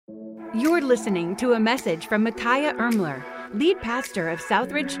You're listening to a message from Micaiah Ermler, lead pastor of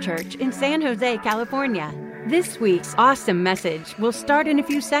Southridge Church in San Jose, California. This week's awesome message will start in a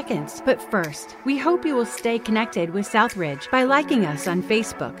few seconds, but first, we hope you will stay connected with Southridge by liking us on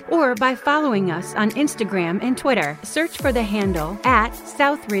Facebook or by following us on Instagram and Twitter. Search for the handle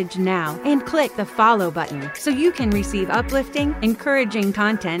 @Southridge Now and click the follow button so you can receive uplifting, encouraging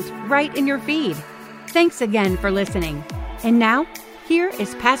content right in your feed. Thanks again for listening. And now, here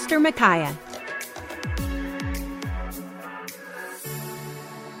is Pastor Micaiah.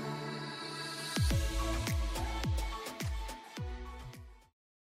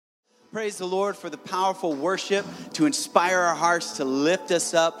 Praise the Lord for the powerful worship to inspire our hearts, to lift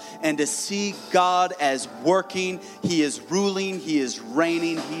us up, and to see God as working. He is ruling, He is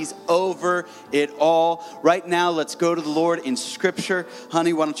reigning, He's over it all. Right now, let's go to the Lord in Scripture.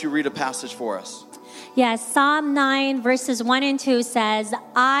 Honey, why don't you read a passage for us? Yes, Psalm 9 verses 1 and 2 says,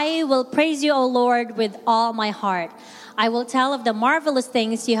 I will praise you, O Lord, with all my heart. I will tell of the marvelous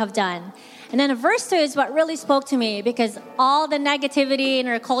things you have done. And then verse 2 is what really spoke to me, because all the negativity in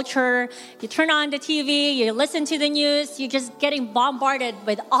our culture, you turn on the TV, you listen to the news, you're just getting bombarded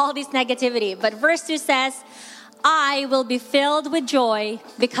with all this negativity. But verse 2 says, I will be filled with joy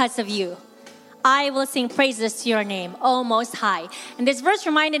because of you. I will sing praises to your name, O Most High. And this verse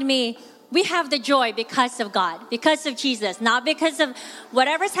reminded me, we have the joy because of God, because of Jesus, not because of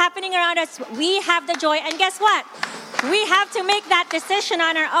whatever's happening around us. We have the joy. And guess what? We have to make that decision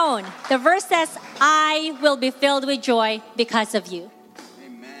on our own. The verse says, I will be filled with joy because of you.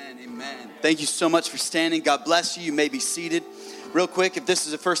 Amen, amen. Thank you so much for standing. God bless you. You may be seated. Real quick, if this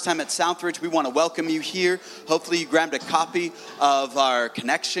is the first time at Southridge, we want to welcome you here. Hopefully you grabbed a copy of our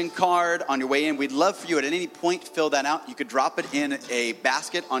connection card on your way in. We'd love for you at any point to fill that out. You could drop it in a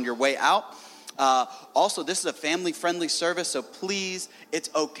basket on your way out. Also, this is a family-friendly service, so please, it's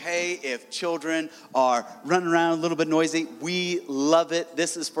okay if children are running around a little bit noisy. We love it.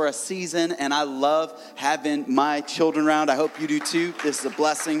 This is for a season, and I love having my children around. I hope you do too. This is a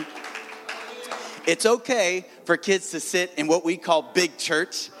blessing. It's okay for kids to sit in what we call big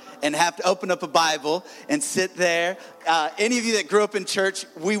church and have to open up a Bible and sit there. Any of you that grew up in church,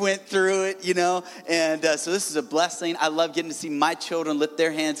 we went through it, you know. And so this is a blessing. I love getting to see my children lift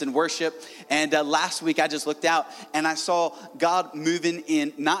their hands in worship. And last week I just looked out and I saw God moving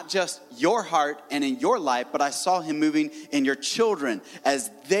in not just your heart and in your life, but I saw Him moving in your children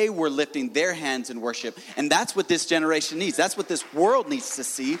as they were lifting their hands in worship. And that's what this generation needs. That's what this world needs to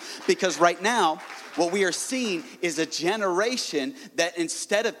see. Because right now, what we are seeing is a generation that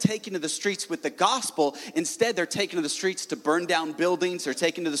instead of taking to the streets with the gospel, instead they're taking to the streets to burn down buildings. They're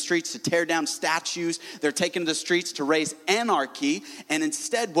taking to the streets to tear down statues. They're taking to the streets to raise anarchy. And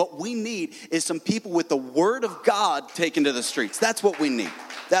instead what we need is some people with the word of God taken to the streets. That's what we need.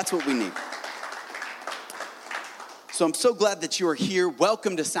 That's what we need. So I'm so glad that you are here.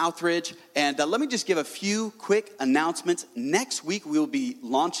 Welcome to Southridge. And let me just give a few quick announcements. Next week, we will be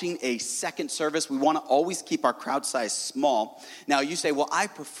launching a second service. We want to always keep our crowd size small. Now, you say, well, I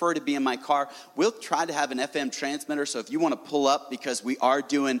prefer to be in my car. We'll try to have an FM transmitter. So if you want to pull up, because we are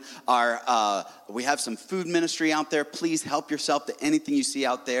doing we have some food ministry out there. Please help yourself to anything you see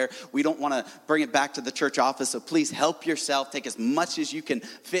out there. We don't want to bring it back to the church office. So please help yourself. Take as much as you can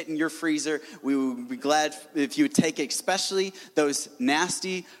fit in your freezer. We would be glad if you would take especially those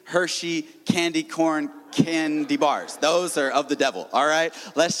nasty Hershey candy corn candy bars. Those are of the devil, all right?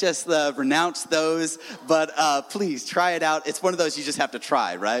 Let's just renounce those, but please try it out. It's one of those you just have to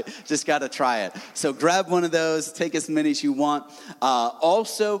try, right? Just got to try it. So grab one of those, take as many as you want.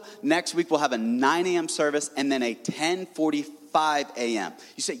 Also, next week we'll have a 9 a.m. service and then a 10:45 a.m.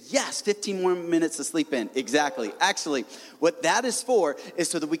 You say, yes, 15 more minutes to sleep in. Exactly. Actually, what that is for is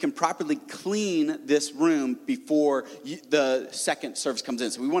so that we can properly clean this room before the second service comes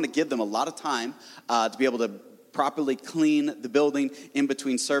in. So we want to give them a lot of time to be able to properly clean the building in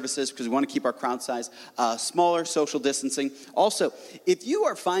between services, because we want to keep our crowd size smaller, social distancing. Also, if you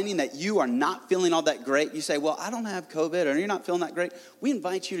are finding that you are not feeling all that great, you say, well, I don't have COVID, or you're not feeling that great, we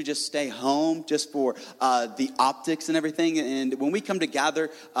invite you to just stay home just for the optics and everything. And when we come to gather,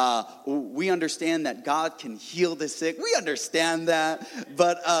 we understand that God can heal the sick. We understand that,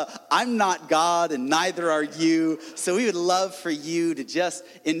 but I'm not God and neither are you. So we would love for you to just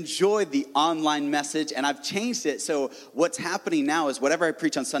enjoy the online message. And I've changed it. So what's happening now is whatever I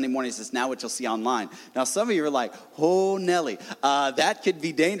preach on Sunday mornings is now what you'll see online. Now, some of you are like, oh, Nelly, that could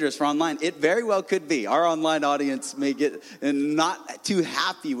be dangerous for online. It very well could be. Our online audience may get not too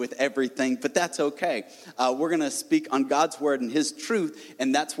happy with everything, but that's okay. We're going to speak on God's word and his truth,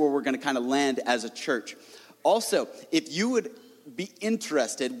 and that's where we're going to kind of land as a church. Also, if you would be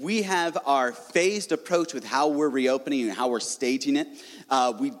interested, we have our phased approach with how we're reopening and how we're staging it.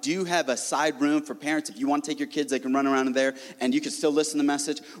 We do have a side room for parents. If you want to take your kids, they can run around in there, and you can still listen to the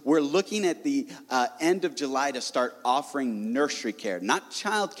message. We're looking at the end of July to start offering nursery care, not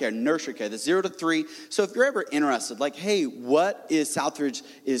child care, nursery care, the 0 to 3. So if you're ever interested, like, hey, what is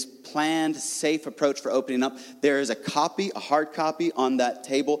Southridge's planned, safe approach for opening up? There is a hard copy on that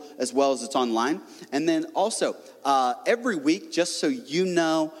table, as well as it's online. And then also, every week, just so you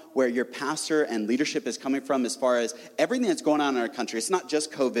know where your pastor and leadership is coming from as far as everything that's going on in our country. It's not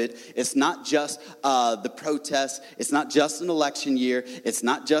just COVID. It's not just the protests. It's not just an election year. It's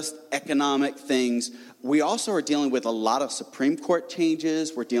not just economic things. We also are dealing with a lot of Supreme Court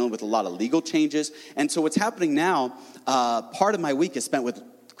changes. We're dealing with a lot of legal changes. And so what's happening now, part of my week is spent with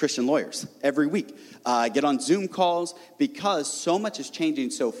Christian lawyers every week. I get on Zoom calls because so much is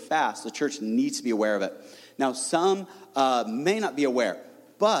changing so fast. The church needs to be aware of it. Now, some may not be aware,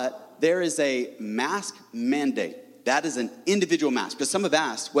 but there is a mask mandate. That is an individual mask. Because some have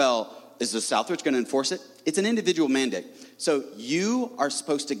asked, well, is the Southridge going to enforce it? It's an individual mandate. So you are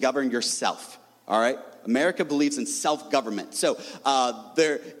supposed to govern yourself, all right? America believes in self-government. So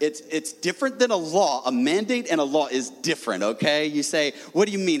it's different than a law. A mandate and a law is different, okay? You say, what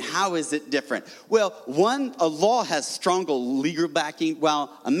do you mean? How is it different? Well, a law has stronger legal backing,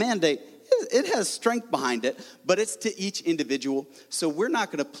 while a mandate, it has strength behind it, but it's to each individual. So we're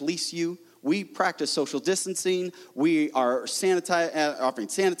not going to police you. We practice social distancing. We are offering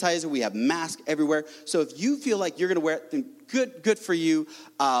sanitizer. We have masks everywhere. So if you feel like you're going to wear it, then good for you.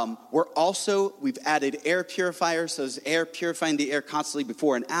 We've added air purifiers, so there's air purifying the air constantly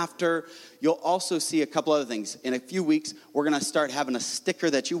before and after. You'll also see a couple other things. In a few weeks, we're going to start having a sticker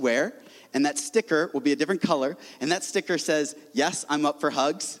that you wear, and that sticker will be a different color, and that sticker says, yes, I'm up for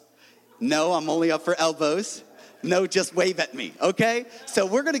hugs. No, I'm only up for elbows. No, just wave at me, okay? So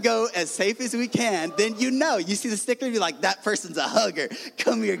we're going to go as safe as we can. Then you see the sticker, you're like, that person's a hugger.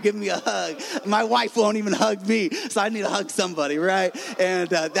 Come here, give me a hug. My wife won't even hug me, so I need to hug somebody, right? And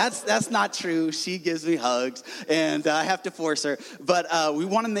that's not true. She gives me hugs, and I have to force her. But we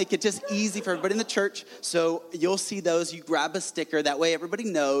want to make it just easy for everybody in the church. So you'll see those. You grab a sticker. That way everybody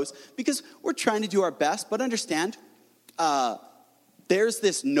knows, because we're trying to do our best. But understand, there's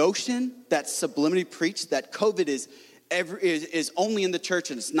this notion that subliminally preached that COVID is only in the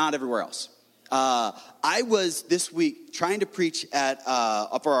church and it's not everywhere else. I was this week trying to preach for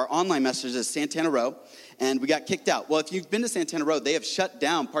our online messages at Santana Row, and we got kicked out. Well, if you've been to Santana Row, they have shut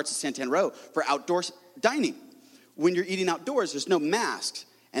down parts of Santana Row for outdoor dining. When you're eating outdoors, there's no masks.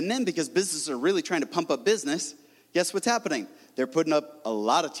 And then because businesses are really trying to pump up business, guess what's happening? They're putting up a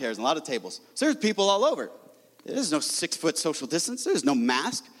lot of chairs and a lot of tables. So there's people all over. There's no 6-foot social distance. There's no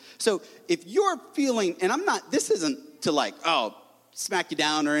mask. So if you're feeling, and this isn't to smack you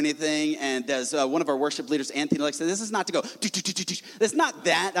down or anything. And as one of our worship leaders, Anthony, said, this is not to go, it's not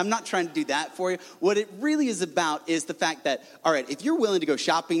that. I'm not trying to do that for you. What it really is about is the fact that, all right, if you're willing to go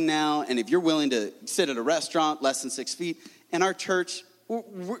shopping now, and if you're willing to sit at a restaurant less than 6 feet, and our church,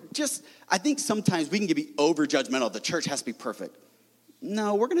 I think sometimes we can be over judgmental. The church has to be perfect.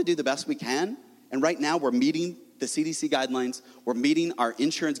 No, we're going to do the best we can. And right now, we're meeting the CDC guidelines, we're meeting our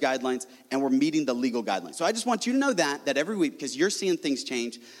insurance guidelines, and we're meeting the legal guidelines. So I just want you to know that every week, because you're seeing things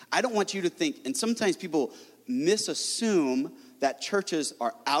change, I don't want you to think, and sometimes people misassume that churches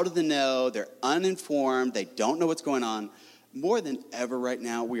are out of the know, they're uninformed, they don't know what's going on. More than ever right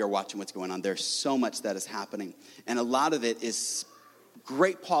now, we are watching what's going on. There's so much that is happening, and a lot of it is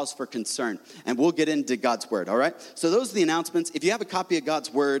great pause for concern, and we'll get into God's word, all right? So those are the announcements. If you have a copy of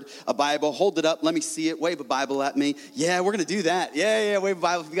God's word, a Bible, hold it up. Let me see it. Wave a Bible at me. Yeah, we're going to do that. Yeah, wave a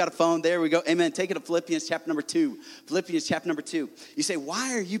Bible. If you got a phone, there we go. Amen. Take it to Philippians chapter number 2. Philippians chapter number 2. You say,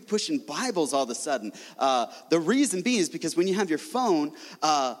 why are you pushing Bibles all of a sudden? The reason being is because when you have your phone,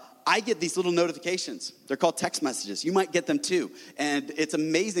 I get these little notifications. They're called text messages. You might get them too. And it's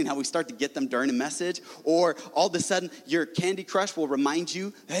amazing how we start to get them during a message. Or all of a sudden, your Candy Crush will remind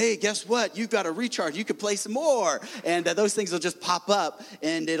you, hey, guess what? You've got to recharge. You could play some more. And those things will just pop up,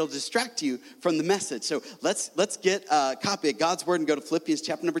 and it'll distract you from the message. So let's get a copy of God's word and go to Philippians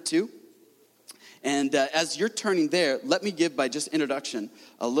chapter number 2. And as you're turning there, let me give, by just introduction,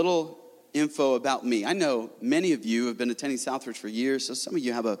 a little info about me. I know many of you have been attending Southridge for years, so some of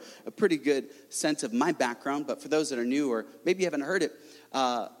you have a pretty good sense of my background, but for those that are new or maybe you haven't heard it,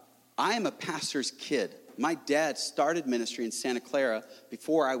 I am a pastor's kid. My dad started ministry in Santa Clara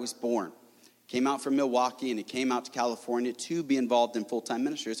before I was born. Came out from Milwaukee, and he came out to California to be involved in full-time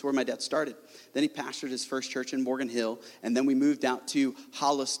ministry. That's where my dad started. Then he pastored his first church in Morgan Hill, and then we moved out to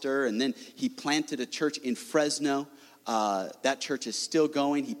Hollister, and then he planted a church in Fresno. That church is still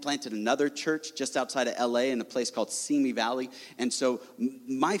going. He planted another church just outside of LA in a place called Simi Valley. And so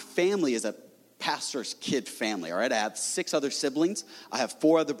my family is a pastor's kid family, all right? I have 6 other siblings. I have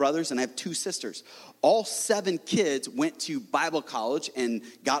 4 other brothers, and I have 2 sisters. All 7 kids went to Bible college and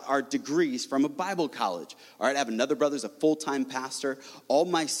got our degrees from a Bible college. All right, I have another brother who's a full-time pastor. All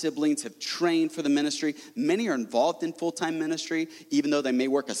my siblings have trained for the ministry. Many are involved in full-time ministry, even though they may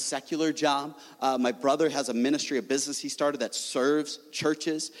work a secular job. My brother has a ministry, a business he started that serves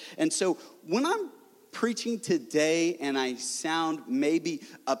churches. And so when I'm preaching today and I sound maybe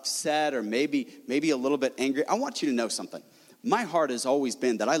upset or maybe a little bit angry, I want you to know something. My heart has always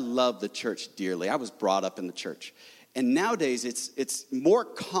been that I love the church dearly. I was brought up in the church. And nowadays it's more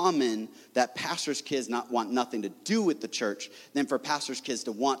common that pastors' kids want nothing to do with the church than for pastors' kids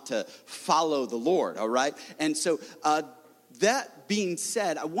to want to follow the Lord, all right? And so that being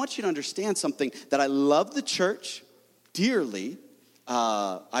said, I want you to understand something, that I love the church dearly.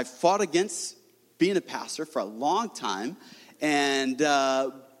 I fought against being a pastor for a long time, and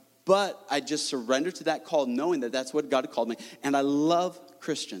but I just surrendered to that call, knowing that that's what God had called me. And I love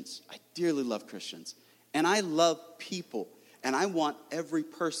Christians. I dearly love Christians, and I love people, and I want every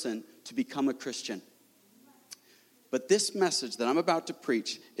person to become a Christian. But this message that I'm about to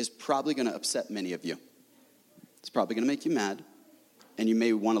preach is probably going to upset many of you. It's probably going to make you mad, and you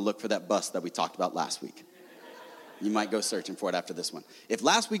may want to look for that bus that we talked about last week. You might go searching for it after this one. If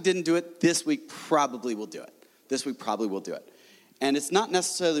last week didn't do it, this week probably will do it. This week probably will do it. And it's not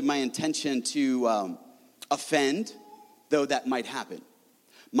necessarily my intention to offend, though that might happen.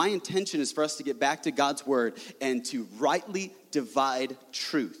 My intention is for us to get back to God's word and to rightly divide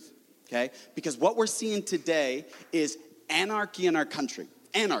truth, okay? Because what we're seeing today is anarchy in our country.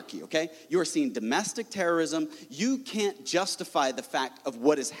 Anarchy, okay? You are seeing domestic terrorism. You can't justify the fact of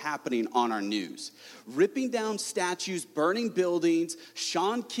what is happening on our news. Ripping down statues, burning buildings,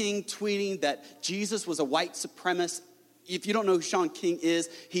 Sean King tweeting that Jesus was a white supremacist. If you don't know who Sean King is,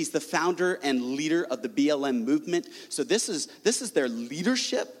 he's the founder and leader of the BLM movement. So this is their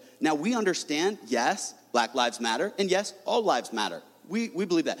leadership. Now we understand, yes, Black Lives Matter, and yes, all lives matter. We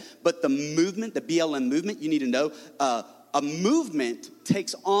believe that. But the movement, the BLM movement, you need to know, a movement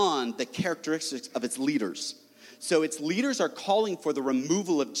takes on the characteristics of its leaders. So its leaders are calling for the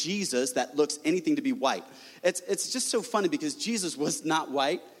removal of Jesus that looks anything to be white. It's just so funny because Jesus was not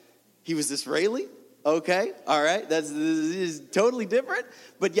white. He was Israeli. Okay, all right, this is totally different.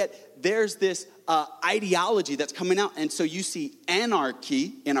 But yet there's this ideology that's coming out. And so you see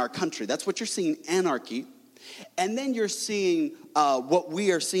anarchy in our country. That's what you're seeing, anarchy. And then you're seeing what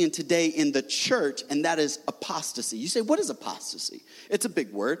we are seeing today in the church, and that is apostasy. You say, what is apostasy? It's a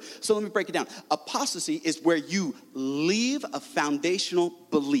big word, so let me break it down. Apostasy is where you leave a foundational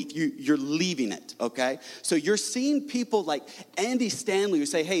belief. You're leaving it, okay? So you're seeing people like Andy Stanley who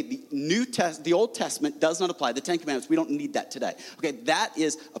say, hey, the Old Testament does not apply. The Ten Commandments, we don't need that today. Okay, that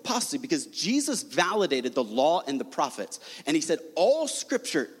is apostasy because Jesus validated the law and the prophets. And he said, all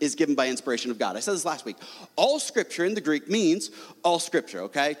scripture is given by inspiration of God. I said this last week. All scripture in the Greek means all scripture,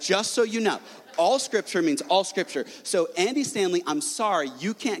 okay? Just so you know. All scripture means all scripture. So Andy Stanley, I'm sorry,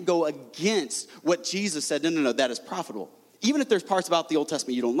 you can't go against what Jesus said. No, that is profitable. Even if there's parts about the Old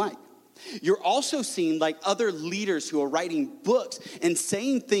Testament you don't like. You're also seeing like other leaders who are writing books and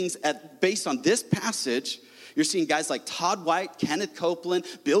saying things based on this passage. You're seeing guys like Todd White, Kenneth Copeland,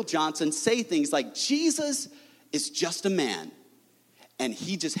 Bill Johnson say things like Jesus is just a man. And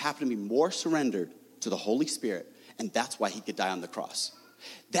he just happened to be more surrendered to the Holy Spirit. And that's why he could die on the cross.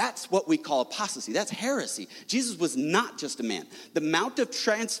 That's what we call apostasy. That's heresy. Jesus was not just a man. The Mount of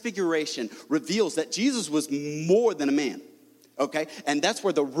Transfiguration reveals that Jesus was more than a man. Okay? And that's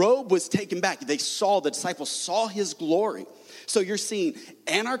where the robe was taken back. The disciples saw his glory. So you're seeing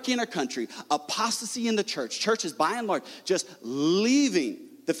anarchy in our country, apostasy in the church. Churches, by and large, just leaving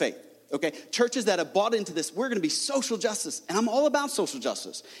the faith. Okay, churches that have bought into this, we're going to be social justice, and I'm all about social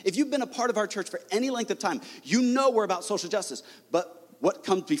justice. If you've been a part of our church for any length of time, you know we're about social justice. But what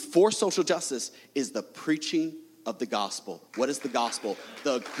comes before social justice is the preaching of the gospel. What is the gospel?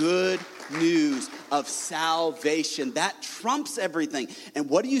 The good news of salvation. That trumps everything. And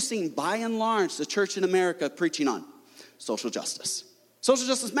what are you seeing by and large the church in America preaching on? Social justice. Social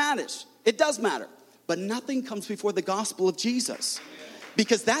justice matters. It does matter. But nothing comes before the gospel of Jesus.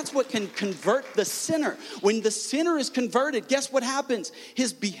 Because that's what can convert the sinner. When the sinner is converted, guess what happens?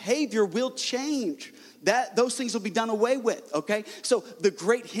 His behavior will change. Those things will be done away with, okay? So the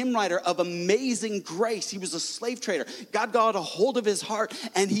great hymn writer of Amazing Grace, he was a slave trader. God got a hold of his heart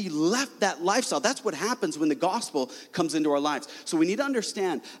and he left that lifestyle. That's what happens when the gospel comes into our lives. So we need to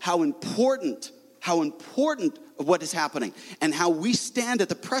understand how important of what is happening and how we stand at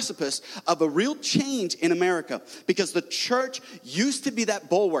the precipice of a real change in America, because the church used to be that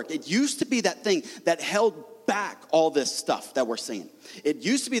bulwark. It used to be that thing that held back all this stuff that we're seeing. It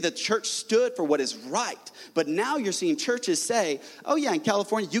used to be the church stood for what is right, but now you're seeing churches say, oh yeah, in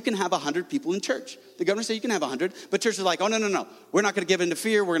California, you can have 100 people in church. The governor said you can have 100, but churches are like, oh, no. We're not going to give in to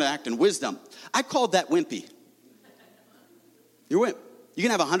fear. We're going to act in wisdom. I called that wimpy. You're wimp. You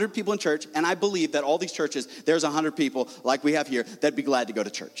can have 100 people in church, and I believe that all these churches, there's 100 people like we have here that'd be glad to go to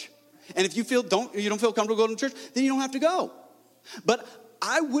church. And if you don't feel comfortable going to church, then you don't have to go. But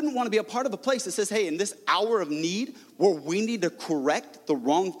I wouldn't want to be a part of a place that says, hey, in this hour of need where we need to correct the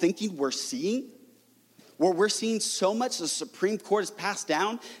wrong thinking we're seeing, where we're seeing so much the Supreme Court is passed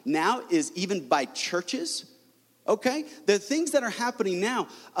down now is even by churches. Okay? The things that are happening now,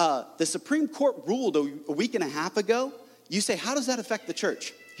 the Supreme Court ruled a week and a half ago. You say, how does that affect the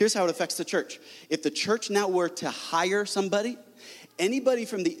church? Here's how it affects the church. If the church now were to hire somebody, anybody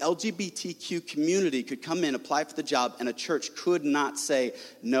from the LGBTQ community could come in, apply for the job, and a church could not say,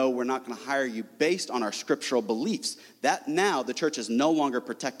 no, we're not going to hire you based on our scriptural beliefs. That now, the church is no longer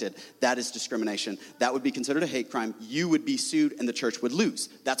protected. That is discrimination. That would be considered a hate crime. You would be sued, and the church would lose.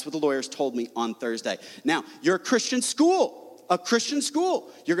 That's what the lawyers told me on Thursday. Now, you're a Christian school.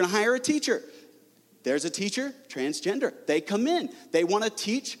 You're going to hire a teacher. There's a teacher, transgender. They come in. They want to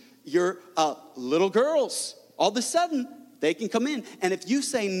teach your little girls. All of a sudden, they can come in. And if you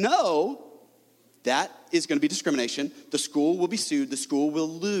say no, that is going to be discrimination. The school will be sued. The school will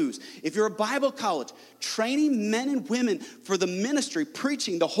lose. If you're a Bible college, training men and women for the ministry,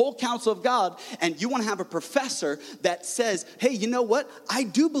 preaching the whole counsel of God, and you want to have a professor that says, hey, you know what? I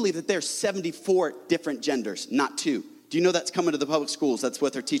do believe that there's 74 different genders, not 2. Do you know that's coming to the public schools? That's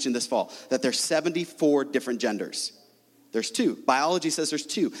what they're teaching this fall, that there's 74 different genders. There's 2. Biology says there's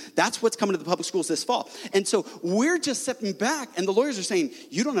 2. That's what's coming to the public schools this fall. And so we're just stepping back, and the lawyers are saying,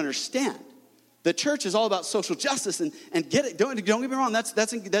 you don't understand. The church is all about social justice, and get it. Don't get me wrong, that's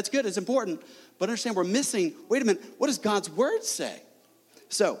good, it's important. But understand we're missing, wait a minute, what does God's word say?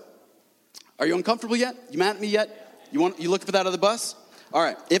 So, are you uncomfortable yet? You mad at me yet? You looking for that other bus? All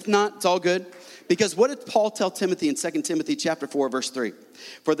right, if not, it's all good. Because what did Paul tell Timothy in 2 Timothy chapter 4, verse 3?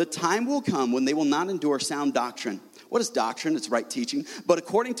 For the time will come when they will not endure sound doctrine. What is doctrine? It's right teaching. But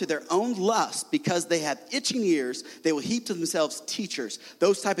according to their own lust, because they have itching ears, they will heap to themselves teachers.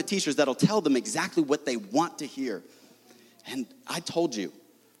 Those type of teachers that'll tell them exactly what they want to hear. And I told you,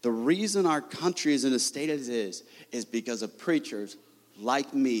 the reason our country is in the state it is because of preachers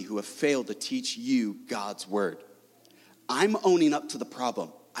like me who have failed to teach you God's word. I'm owning up to the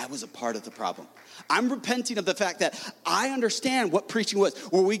problem. I was a part of the problem. I'm repenting of the fact that I understand what preaching was,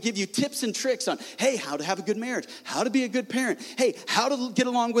 where we give you tips and tricks on, hey, how to have a good marriage, how to be a good parent, hey, how to get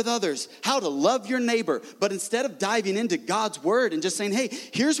along with others, how to love your neighbor. But instead of diving into God's word and just saying, hey,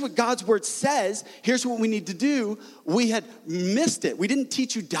 here's what God's word says, here's what we need to do, we had missed it. We didn't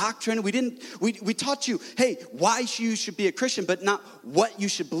teach you doctrine. We taught you, hey, why you should be a Christian, but not what you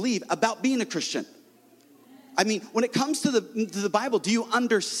should believe about being a Christian. I mean, when it comes to the Bible, do you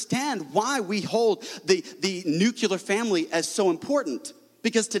understand why we hold the nuclear family as so important?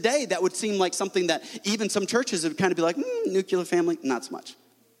 Because today that would seem like something that even some churches would kind of be like, nuclear family, not so much.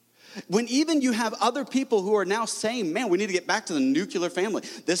 When even you have other people who are now saying, man, we need to get back to the nuclear family.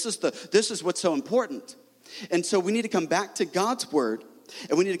 This is what's so important. And so we need to come back to God's word,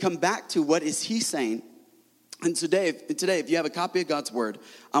 and we need to come back to what is he saying. And today, if you have a copy of God's word,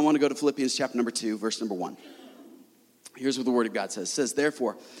 I want to go to Philippians chapter number 2, verse number 1. Here's what the word of God says. It says,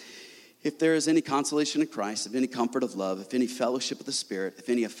 therefore, if there is any consolation in Christ, if any comfort of love, if any fellowship of the Spirit, if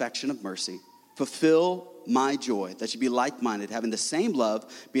any affection of mercy, fulfill my joy, that you be like-minded, having the same love,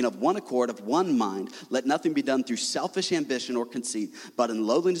 being of one accord, of one mind. Let nothing be done through selfish ambition or conceit, but in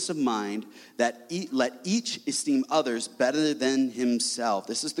lowliness of mind, let each esteem others better than himself.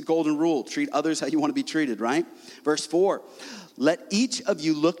 This is the golden rule. Treat others how you want to be treated, right? Verse 4, let each of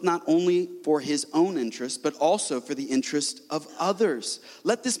you look not only for his own interest, but also for the interest of others.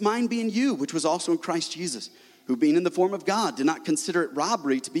 Let this mind be in you, which was also in Christ Jesus, who being in the form of God did not consider it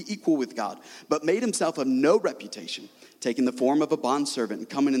robbery to be equal with God, but made himself of no reputation, taking the form of a bondservant and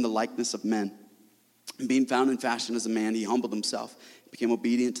coming in the likeness of men. And being found in fashion as a man, he humbled himself, became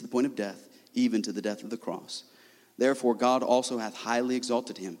obedient to the point of death, even to the death of the cross. Therefore God also hath highly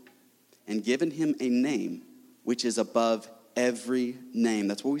exalted him, and given him a name which is above every name.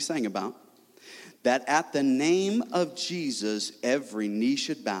 That's what we sang about. That at the name of Jesus, every knee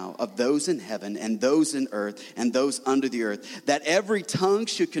should bow, of those in heaven and those in earth and those under the earth. That every tongue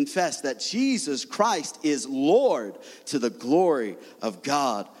should confess that Jesus Christ is Lord, to the glory of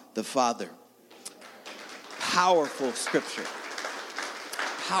God the Father. Powerful scripture.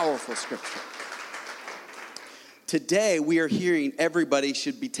 Powerful scripture. Today, we are hearing everybody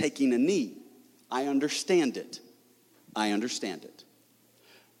should be taking a knee. I understand it. I understand it.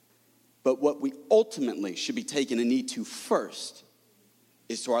 But what we ultimately should be taking a knee to first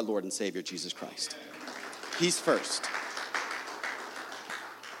is to our Lord and Savior, Jesus Christ. He's first.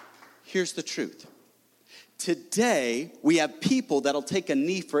 Here's the truth. Today, we have people that'll take a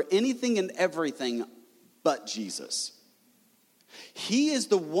knee for anything and everything but Jesus. He is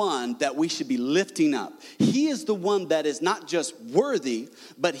the one that we should be lifting up. He is the one that is not just worthy,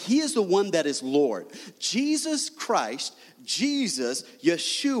 but he is the one that is Lord. Jesus Christ, Jesus,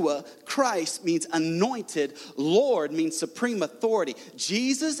 Yeshua, Christ means anointed. Lord means supreme authority.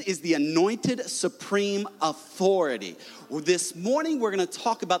 Jesus is the anointed supreme authority. This morning, we're going to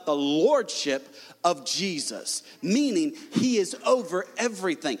talk about the lordship of Jesus, meaning he is over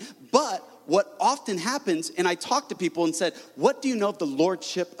everything. But what often happens, and I talk to people and said, what do you know of the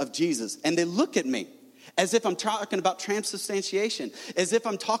lordship of Jesus? And they look at me as if I'm talking about transubstantiation, as if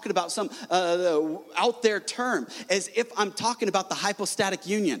I'm talking about some out there term, as if I'm talking about the hypostatic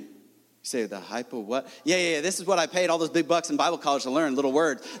union. You say, the hypo what? Yeah, this is what I paid all those big bucks in Bible college to learn, little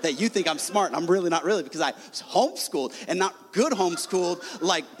words that you think I'm smart, and I'm really not really, because I was homeschooled, and not good homeschooled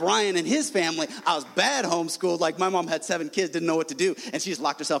like Brian and his family. I was bad homeschooled, like my mom had 7 kids, didn't know what to do, and she just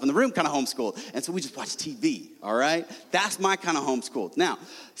locked herself in the room, kind of homeschooled. And so we just watched TV, all right? That's my kind of homeschooled. Now,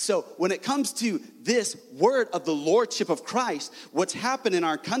 so when it comes to this word of the lordship of Christ, what's happened in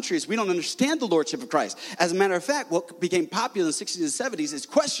our country is we don't understand the lordship of Christ. As a matter of fact, what became popular in the 60s and 70s is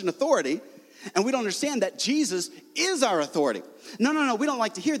question authority, and we don't understand that Jesus is our authority. No, we don't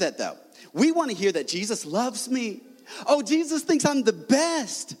like to hear that, though. We want to hear that Jesus loves me. Oh, Jesus thinks I'm the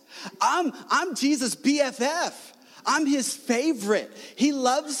best. I'm Jesus' BFF. I'm his favorite. He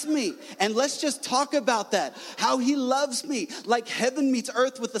loves me. And let's just talk about that. How he loves me. Like heaven meets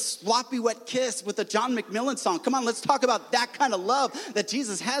earth with a sloppy wet kiss with a John McMillan song. Come on, let's talk about that kind of love that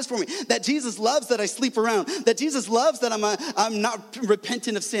Jesus has for me. That Jesus loves that I sleep around. That Jesus loves that I'm not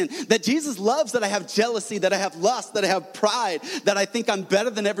repentant of sin. That Jesus loves that I have jealousy, that I have lust, that I have pride, that I think I'm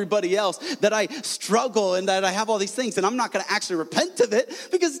better than everybody else, that I struggle and that I have all these things and I'm not going to actually repent of it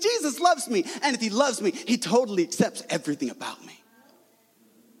because Jesus loves me. And if he loves me, he totally accepts everything about me.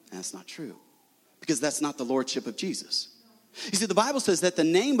 And that's not true, because that's not the lordship of Jesus. You see, the Bible says that the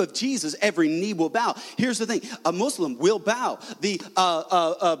name of Jesus, every knee will bow. Here's the thing. A Muslim will bow. The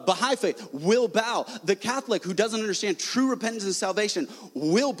Baha'i faith will bow. The Catholic who doesn't understand true repentance and salvation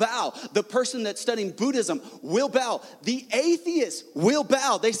will bow. The person that's studying Buddhism will bow. The atheist will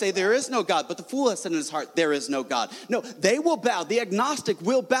bow. They say there is no God, but the fool has said in his heart, there is no God. No, they will bow. The agnostic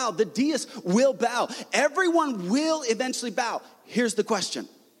will bow. The deist will bow. Everyone will eventually bow. Here's the question.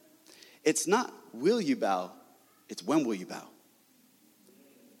 It's not, will you bow? It's when will you bow?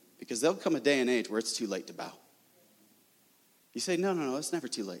 Because there'll come a day and age where it's too late to bow. You say, no, it's never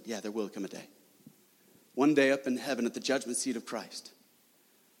too late. Yeah, there will come a day. One day up in heaven at the judgment seat of Christ.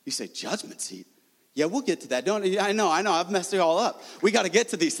 You say, judgment seat? Yeah, we'll get to that. I know, I've messed it all up. We got to get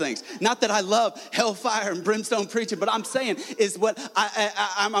to these things. Not that I love hellfire and brimstone preaching, but I'm saying is what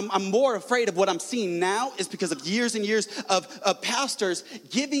I'm more afraid of what I'm seeing now is because of years and years of pastors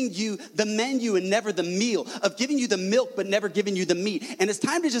giving you the menu and never the meal, of giving you the milk but never giving you the meat. And it's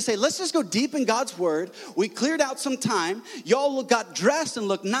time to just say, let's just go deep in God's word. We cleared out some time. Y'all got dressed and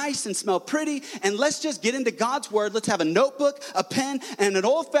looked nice and smell pretty, and let's just get into God's word. Let's have a notebook, a pen, and an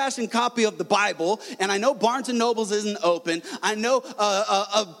old-fashioned copy of the Bible. And I know Barnes & Nobles isn't open. I know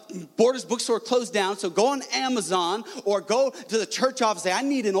Borders bookstore closed down. So go on Amazon or go to the church office and say, I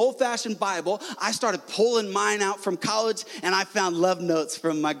need an old-fashioned Bible. I started pulling mine out from college, and I found love notes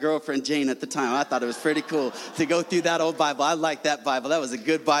from my girlfriend Jane at the time. I thought it was pretty cool to go through that old Bible. I liked that Bible. That was a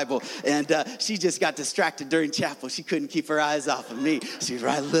good Bible. And she just got distracted during chapel. She couldn't keep her eyes off of me. She'd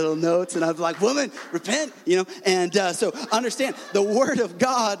write little notes, and I'd be like, woman, repent, And so understand, the word of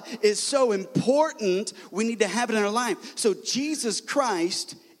God is so important. We need to have it in our life. So Jesus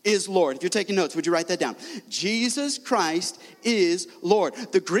Christ is Lord. If you're taking notes, would you write that down? Jesus Christ is Lord.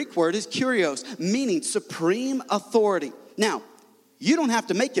 The Greek word is kurios, meaning supreme authority. Now, you don't have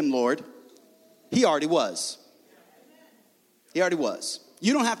to make him Lord. He already was. He already was.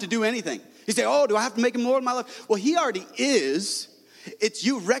 You don't have to do anything. You say, oh, do I have to make him Lord in my life? Well, he already is. It's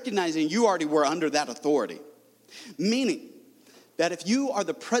you recognizing you already were under that authority. Meaning that if you are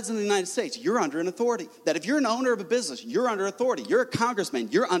the president of the United States, you're under an authority. That if you're an owner of a business, you're under authority. You're a congressman,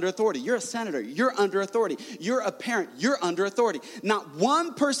 you're under authority. You're a senator, you're under authority. You're a parent, you're under authority. Not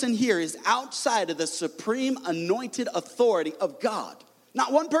one person here is outside of the supreme anointed authority of God.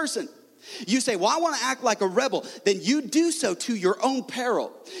 Not one person. You say, well, I want to act like a rebel. Then you do so to your own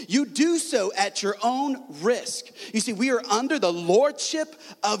peril. You do so at your own risk. You see, we are under the lordship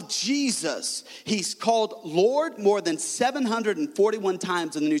of Jesus. He's called Lord more than 741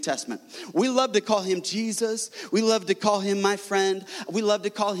 times in the New Testament. We love to call him Jesus. We love to call him my friend. We love to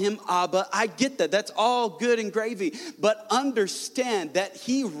call him Abba. I get that. That's all good and gravy. But understand that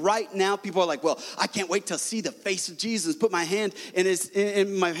he right now, people are like, well, I can't wait to see the face of Jesus. Put my hand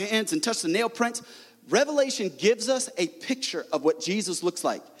in my hands and touch the nail prints. Revelation gives us a picture of what Jesus looks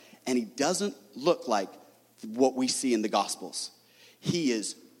like, and he doesn't look like what we see in the Gospels. He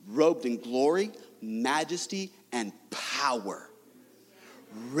is robed in glory, majesty, and power.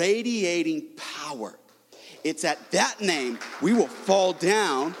 Radiating power. It's at that name we will fall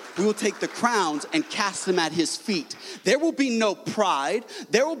down, we will take the crowns and cast them at his feet. There will be no pride.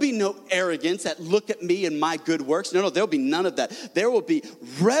 There will be no arrogance that look at me and my good works. No, there will be none of that. There will be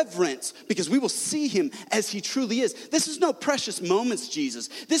reverence because we will see him as he truly is. This is no precious moments Jesus.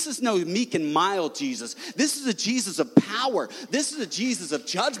 This is no meek and mild Jesus. This is a Jesus of power. This is a Jesus of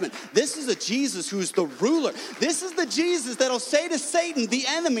judgment. This is a Jesus who's the ruler. This is the Jesus that'll say to Satan, the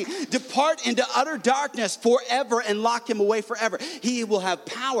enemy, depart into utter darkness forever and lock him away forever. He will have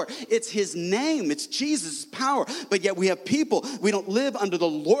power. It's his name. It's Jesus' power. But yet we have people, we don't live under the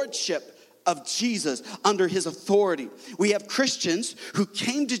lordship of Jesus, under his authority. We have Christians who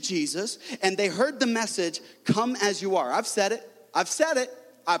came to Jesus and they heard the message, come as you are. I've said it.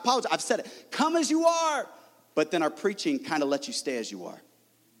 I apologize. I've said it. Come as you are. But then our preaching kind of lets you stay as you are.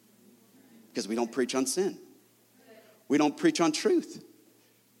 Because we don't preach on sin. We don't preach on truth.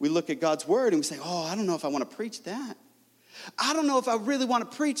 We look at God's word and we say, oh, I don't know if I want to preach that. I don't know if I really want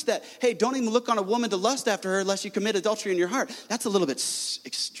to preach that. Hey, don't even look on a woman to lust after her unless you commit adultery in your heart. That's a little bit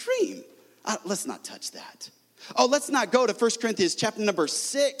extreme. Let's not touch that. Oh, let's not go to 1 Corinthians chapter number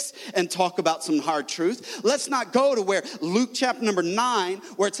 6 and talk about some hard truth. Let's not go to where Luke chapter number 9,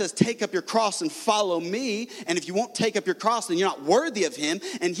 where it says, take up your cross and follow me. And if you won't take up your cross, then you're not worthy of him.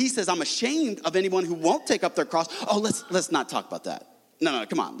 And he says, I'm ashamed of anyone who won't take up their cross. Oh, let's not talk about that. No,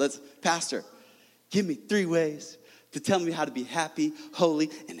 come on. Pastor, give me 3 ways to tell me how to be happy, holy,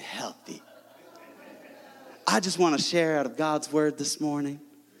 and healthy. I just want to share out of God's word this morning.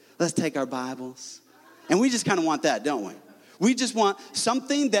 Let's take our Bibles. And we just kind of want that, don't we? We just want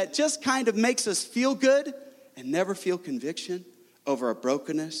something that just kind of makes us feel good and never feel conviction over our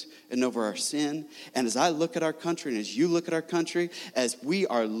brokenness and over our sin. And as I look at our country and as you look at our country, as we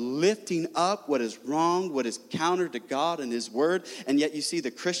are lifting up what is wrong, what is counter to God and his word, and yet you see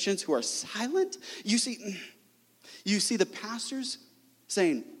the Christians who are silent, you see the pastors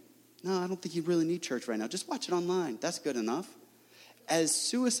saying, no, I don't think you really need church right now. Just watch it online. That's good enough. As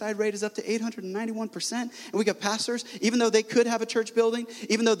suicide rate is up to 891%, and we got pastors, even though they could have a church building,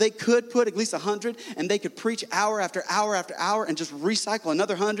 even though they could put at least 100, and they could preach hour after hour after hour and just recycle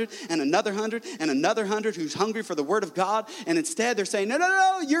another 100 and another 100 and another 100 who's hungry for the word of God, and instead they're saying,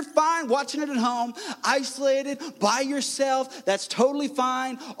 no, you're fine watching it at home, isolated, by yourself, that's totally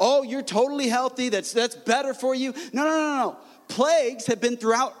fine. Oh, you're totally healthy, that's better for you. No. Plagues have been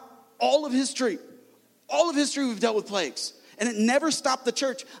throughout all of history. All of history we've dealt with plagues. And it never stopped the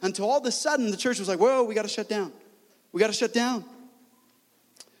church until all of a sudden the church was like, whoa, we got to shut down. We got to shut down.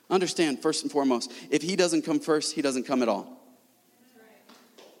 Understand, first and foremost, if he doesn't come first, he doesn't come at all.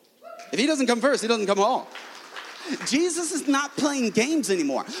 If he doesn't come first, he doesn't come at all. Jesus is not playing games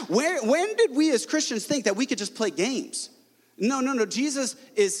anymore. When did we as Christians think that we could just play games? No. Jesus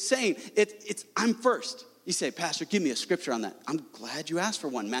is saying, I'm first. You say, Pastor, give me a scripture on that. I'm glad you asked for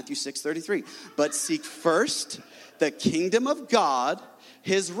one. Matthew 6:33. But seek first the kingdom of God,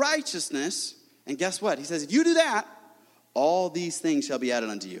 his righteousness. And guess what? He says, if you do that, all these things shall be added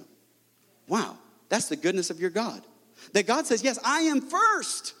unto you. Wow, that's the goodness of your God. That God says, yes, I am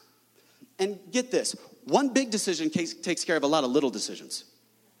first. And get this, one big decision takes care of a lot of little decisions.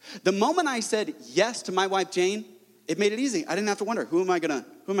 The moment I said yes to my wife, Jane, it made it easy. I didn't have to wonder, who am I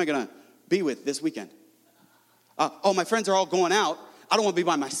gonna be with this weekend? My friends are all going out. I don't want to be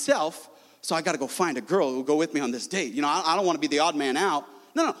by myself, so I got to go find a girl who will go with me on this date. I don't want to be the odd man out.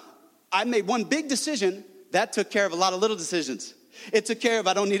 No. I made one big decision. That took care of a lot of little decisions. It took care of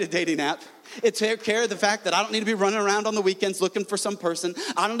I don't need a dating app. It took care of the fact that I don't need to be running around on the weekends looking for some person.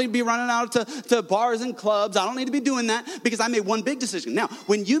 I don't need to be running out to bars and clubs. I don't need to be doing that because I made one big decision. Now,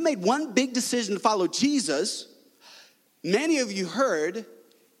 when you made one big decision to follow Jesus, many of you heard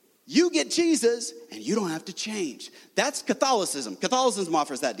You get Jesus, and you don't have to change. That's Catholicism. Catholicism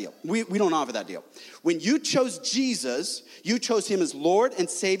offers that deal. We don't offer that deal. When you chose Jesus, you chose him as Lord and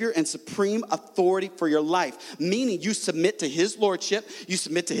Savior and supreme authority for your life, meaning you submit to his lordship, you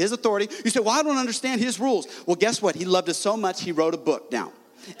submit to his authority. You say, well, I don't understand his rules. Well, guess what? He loved us so much, he wrote a book down.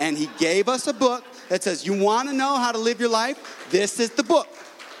 And he gave us a book that says, you want to know how to live your life? This is the book.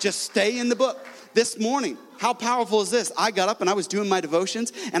 Just stay in the book. This morning, how powerful is this? I got up and I was doing my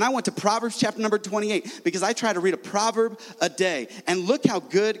devotions and I went to Proverbs chapter number 28 because I try to read a proverb a day. And look how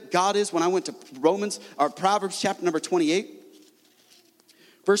good God is when I went to Proverbs chapter number 28.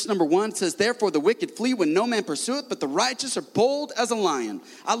 Verse number 1 says, therefore the wicked flee when no man pursueth, but the righteous are bold as a lion.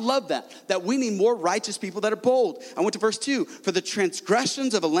 I love that we need more righteous people that are bold. I went to verse 2, for the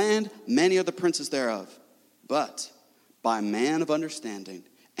transgressions of a land, many are the princes thereof. But by a man of understanding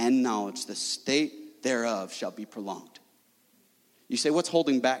and knowledge, the state thereof shall be prolonged. You say, what's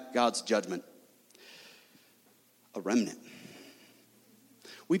holding back God's judgment? A remnant.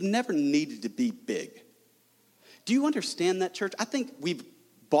 We've never needed to be big. Do you understand that, church? I think we've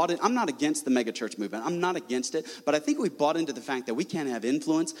bought it. I'm not against the mega church movement. I'm not against it. But I think we've bought into the fact that we can't have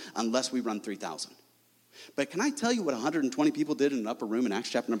influence unless we run 3,000. But can I tell you what 120 people did in an upper room in Acts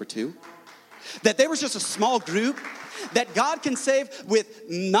chapter number 2? That they were just a small group that God can save with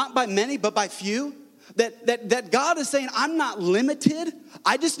not by many, but by few. That God is saying, I'm not limited.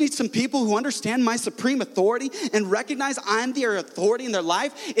 I just need some people who understand my supreme authority and recognize I'm their authority in their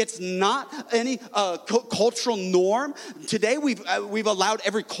life. It's not any cultural norm. Today we've allowed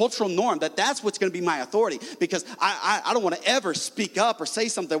every cultural norm that's what's going to be my authority, because I don't want to ever speak up or say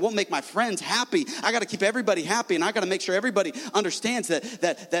something that won't make my friends happy. I got to keep everybody happy, and I got to make sure everybody understands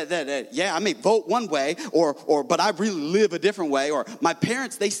that yeah, I may vote one way but I really live a different way. Or my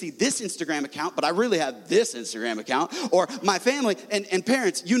parents, they see this Instagram account, but I really have this Instagram account. Or my family and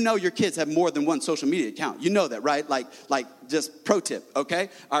parents, you know your kids have more than one social media account. You know that, right? Like just pro tip, okay?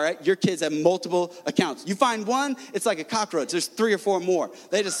 All right, your kids have multiple accounts. You find one, it's like a cockroach. There's 3 or 4 more.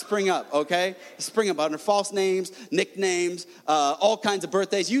 They just spring up, okay? Spring up under false names, nicknames, all kinds of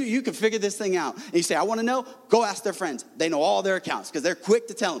birthdays. You can figure this thing out. And you say, I want to know? Go ask their friends. They know all their accounts because they're quick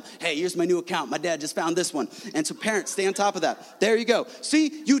to tell them, hey, here's my new account. My dad just found this one. And so parents, stay on top of that. There you go.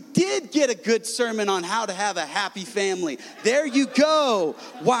 See, you did get a good sermon on how to have a happy family. There you go.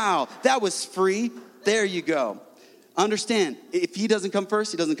 Wow, that was free. There you go. Understand, if he doesn't come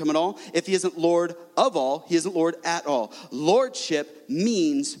first, he doesn't come at all. If he isn't Lord of all, he isn't Lord at all. Lordship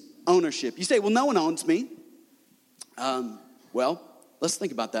means ownership. You say, well, no one owns me. Well, let's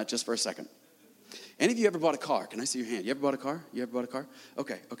think about that just for a second. Any of you ever bought a car? Can I see your hand? You ever bought a car? You ever bought a car?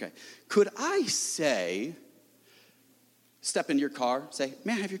 Okay. Could I say, step into your car, say,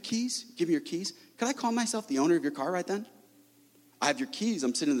 may I have your keys? Give me your keys. Could I call myself the owner of your car right then? I have your keys.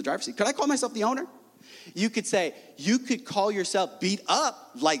 I'm sitting in the driver's seat. Could I call myself the owner? You could say, you could call yourself beat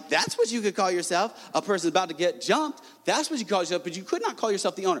up. Like, that's what you could call yourself. A person's about to get jumped. That's what you call yourself. But you could not call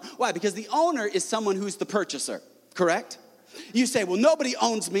yourself the owner. Why? Because the owner is someone who's the purchaser. Correct? You say, well, nobody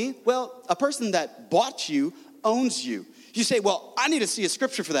owns me. Well, a person that bought you owns you. You say, well, I need to see a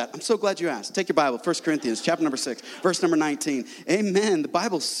scripture for that. I'm so glad you asked. Take your Bible, 1 Corinthians chapter number 6, verse number 19. Amen. The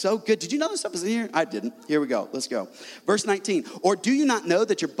Bible's so good. Did you know this stuff is in here? I didn't. Here we go. Let's go. Verse 19. Or do you not know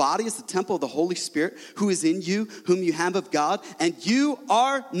that your body is the temple of the Holy Spirit who is in you, whom you have of God, and you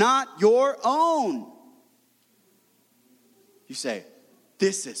are not your own? You say,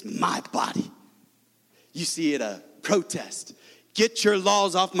 this is my body. You see it a protest. Get your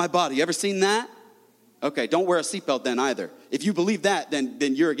laws off my body. You ever seen that? Okay, don't wear a seatbelt then either. If you believe that,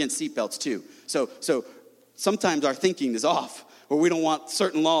 then you're against seatbelts too. So sometimes our thinking is off, or we don't want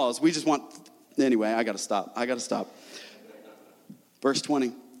certain laws. We just want, anyway, I got to stop. Verse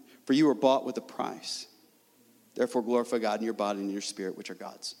 20, for you were bought with a price. Therefore glorify God in your body and in your spirit, which are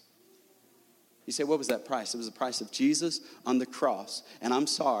God's. You say, what was that price? It was the price of Jesus on the cross. And I'm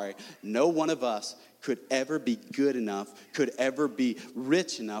sorry, no one of us could ever be good enough, could ever be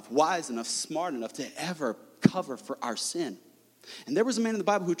rich enough, wise enough, smart enough to ever cover for our sin. And there was a man in the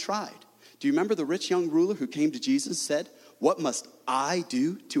Bible who tried. Do you remember the rich young ruler who came to Jesus and said, what must I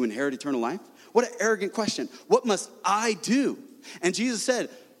do to inherit eternal life? What an arrogant question. What must I do? And Jesus said,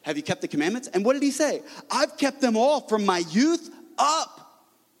 have you kept the commandments? And what did he say? I've kept them all from my youth up.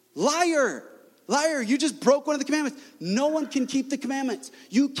 Liar, you just broke one of the commandments. No one can keep the commandments.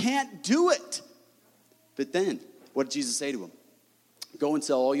 You can't do it. But then, what did Jesus say to him? Go and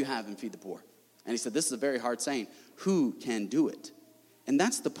sell all you have and feed the poor. And he said, this is a very hard saying. Who can do it? And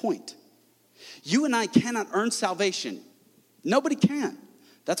that's the point. You and I cannot earn salvation. Nobody can.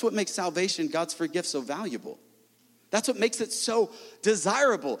 That's what makes salvation, God's free gift, so valuable. That's what makes it so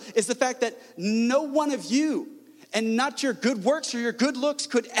desirable, is the fact that no one of you and not your good works or your good looks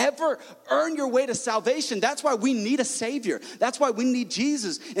could ever earn your way to salvation. That's why we need a Savior. That's why we need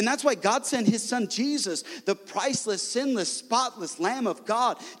Jesus. And that's why God sent his son Jesus, the priceless, sinless, spotless Lamb of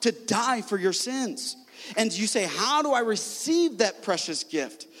God, to die for your sins. And you say, how do I receive that precious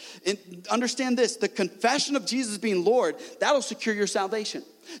gift? And understand this, the confession of Jesus being Lord, that'll secure your salvation.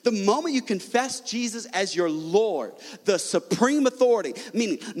 The moment you confess Jesus as your Lord, the supreme authority,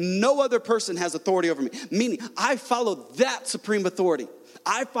 meaning no other person has authority over me, meaning I follow that supreme authority.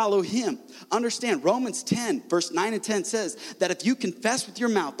 I follow him. Understand, Romans 10, verse 9 and 10 says that if you confess with your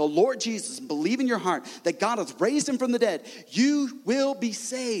mouth the Lord Jesus and believe in your heart that God has raised him from the dead, you will be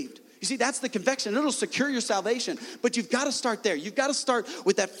saved. You see, that's the confession. It'll secure your salvation. But you've got to start there. You've got to start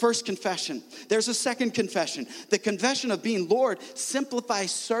with that first confession. There's a second confession. The confession of being Lord simplifies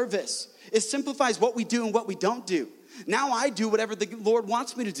service. It simplifies what we do and what we don't do. Now I do whatever the Lord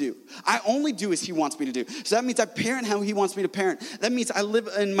wants me to do. I only do as he wants me to do. So that means I parent how he wants me to parent. That means I live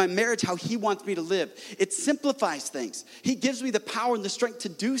in my marriage how he wants me to live. It simplifies things. He gives me the power and the strength to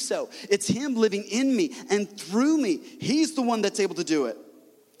do so. It's him living in me and through me. He's the one that's able to do it.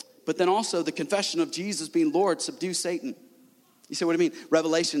 But then also the confession of Jesus being Lord subdues Satan. You say, what do you mean?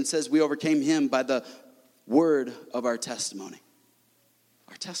 Revelation says we overcame him by the word of our testimony.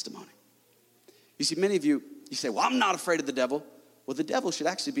 Our testimony. You see, many of you say, well, I'm not afraid of the devil. Well, the devil should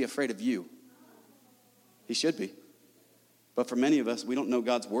actually be afraid of you. He should be. But for many of us, we don't know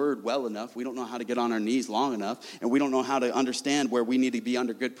God's word well enough. We don't know how to get on our knees long enough. And we don't know how to understand where we need to be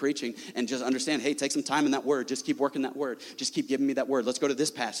under good preaching. And just understand, hey, take some time in that word. Just keep working that word. Just keep giving me that word. Let's go to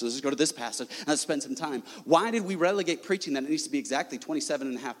this passage. Let's go to this passage. And let's spend some time. Why did we relegate preaching that it needs to be exactly 27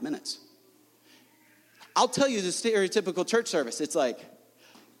 and a half minutes? I'll tell you the stereotypical church service. It's like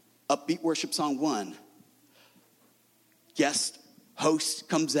upbeat worship song 1. Guest host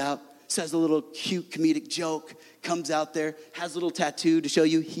comes out, says a little cute comedic joke, comes out there, has a little tattoo to show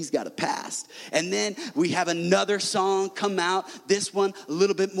you he's got a past. And then we have another song come out. This one, a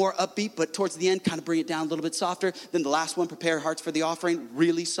little bit more upbeat, but towards the end, kind of bring it down a little bit softer. Then the last one, prepare hearts for the offering,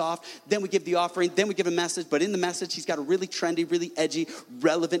 really soft. Then we give the offering. Then we give a message. But in the message, he's got a really trendy, really edgy,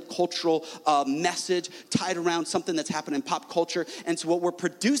 relevant cultural message tied around something that's happened in pop culture. And so what we're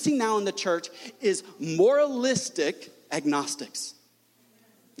producing now in the church is moralistic agnostics.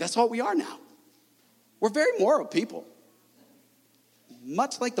 That's what we are now. We're very moral people.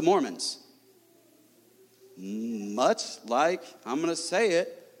 Much like the Mormons. Much like, I'm going to say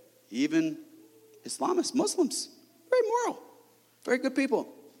it, even Islamists, Muslims. Very moral. Very good people.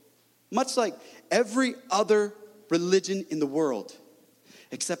 Much like every other religion in the world.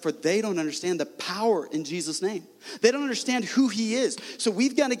 Except for they don't understand the power in Jesus' name. They don't understand who he is. So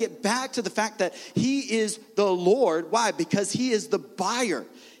we've got to get back to the fact that he is the Lord. Why? Because he is the buyer.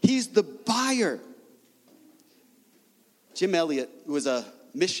 He's the buyer. Jim Elliot was a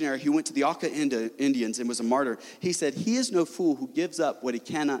missionary who went to the Auca Indians and was a martyr. He said, he is no fool who gives up what he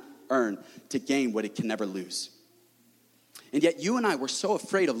cannot earn to gain what he can never lose. And yet you and I, we're so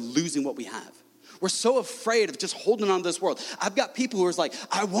afraid of losing what we have. We're so afraid of just holding on to this world. I've got people who are like,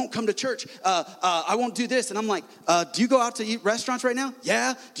 I won't come to church. I won't do this. And I'm like, do you go out to eat restaurants right now?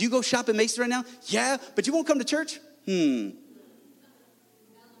 Yeah. Do you go shop at Macy's right now? Yeah. But you won't come to church?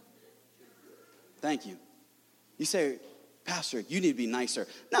 Thank you. You say, Pastor, you need to be nicer.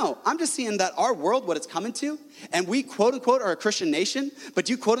 No, I'm just seeing that our world, what it's coming to, and we quote unquote are a Christian nation, but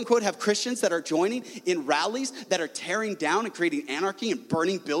you quote unquote have Christians that are joining in rallies that are tearing down and creating anarchy and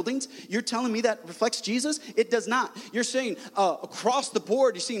burning buildings. You're telling me that reflects Jesus? It does not. You're saying across the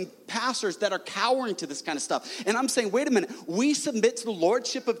board, you're seeing pastors that are cowering to this kind of stuff. And I'm saying, wait a minute, we submit to the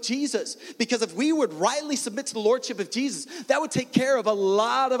lordship of Jesus, because if we would rightly submit to the lordship of Jesus, that would take care of a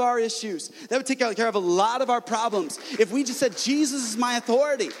lot of our issues. That would take care of a lot of our problems. If we just said, Jesus is my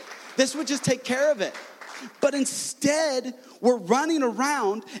authority, this would just take care of it. But instead, we're running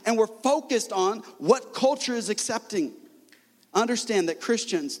around and we're focused on what culture is accepting. Understand that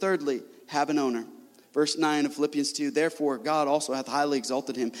Christians, thirdly, have an owner. Verse 9 of Philippians 2, therefore God also hath highly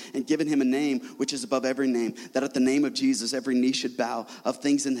exalted him and given him a name which is above every name, that at the name of Jesus every knee should bow, of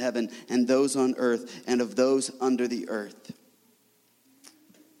things in heaven and those on earth and of those under the earth.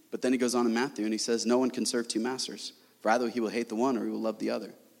 But then he goes on in Matthew and he says, no one can serve two masters. For either he will hate the one or he will love the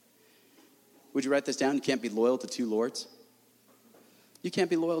other. Would you write this down? You can't be loyal to two lords. You can't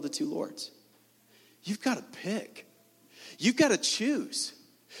be loyal to two lords. You've got to pick. You've got to choose.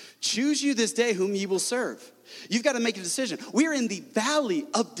 Choose you this day whom ye will serve. You've got to make a decision. We are in the valley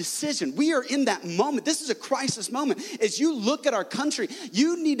of decision. We are in that moment. This is a crisis moment. As you look at our country,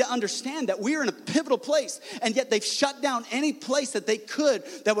 you need to understand that we are in a pivotal place, and yet they've shut down any place that they could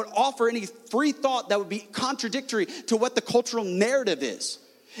that would offer any free thought that would be contradictory to what the cultural narrative is.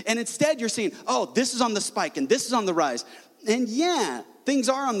 And instead you're seeing, oh, this is on the spike and this is on the rise. And yeah, things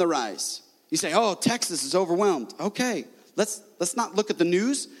are on the rise. You say, oh, Texas is overwhelmed. Okay, let's not look at the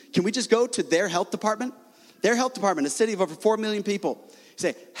news. Can we just go to their health department? Their health department, a city of over 4 million people. You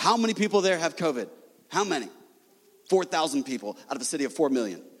say, how many people there have COVID? How many? 4,000 people out of a city of 4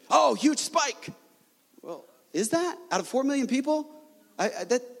 million. Oh, huge spike. Well, is that out of 4 million people?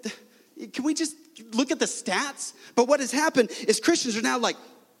 Can we just look at the stats? But what has happened is Christians are now like,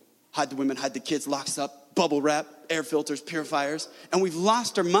 hide the women, hide the kids, locks up, bubble wrap, air filters, purifiers. And we've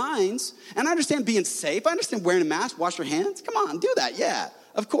lost our minds. And I understand being safe. I understand wearing a mask, wash your hands. Come on, do that. Yeah,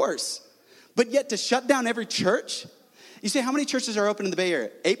 of course. But yet to shut down every church, you say, how many churches are open in the Bay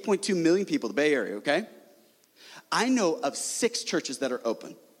Area? 8.2 million people, the Bay Area, okay? I know of 6 churches that are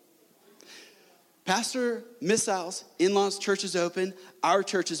open. Pastor Missile's in-laws church is open. Our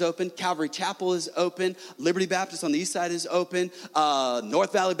church is open. Calvary Chapel is open. Liberty Baptist on the east side is open.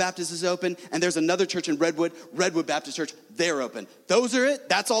 North Valley Baptist is open. And there's another church in Redwood Baptist Church. They're open. Those are it.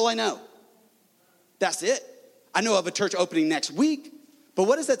 That's all I know. That's it. I know of a church opening next week. But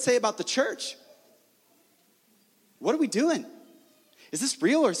what does that say about the church? What are we doing? Is this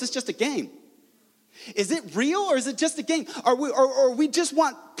real or is this just a game? Is it real or is it just a game? Or we just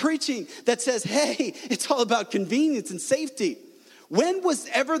want preaching that says, hey, it's all about convenience and safety. When was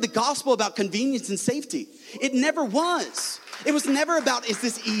ever the gospel about convenience and safety? It never was. It was never about, is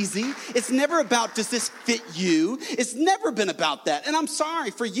this easy? It's never about, does this fit you? It's never been about that. And I'm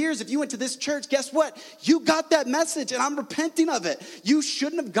sorry, for years, if you went to this church, guess what? You got that message, and I'm repenting of it. You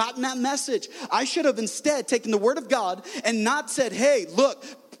shouldn't have gotten that message. I should have instead taken the word of God and not said, hey, look,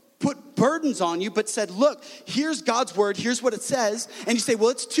 put burdens on you, but said, look, here's God's word, here's what it says. And you say, well,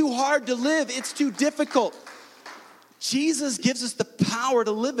 it's too hard to live, it's too difficult. Jesus gives us the power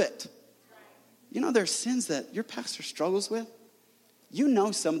to live it. You know, there are sins that your pastor struggles with. You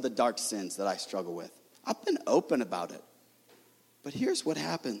know some of the dark sins that I struggle with. I've been open about it. But here's what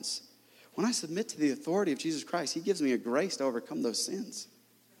happens. When I submit to the authority of Jesus Christ, he gives me a grace to overcome those sins.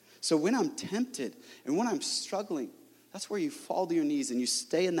 So when I'm tempted and when I'm struggling, that's where you fall to your knees and you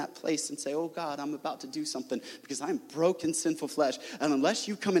stay in that place and say, oh God, I'm about to do something because I'm broken, sinful flesh. And unless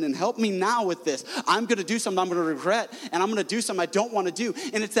you come in and help me now with this, I'm going to do something I'm going to regret. And I'm going to do something I don't want to do.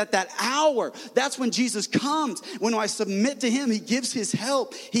 And it's at that hour, that's when Jesus comes. When I submit to him, he gives his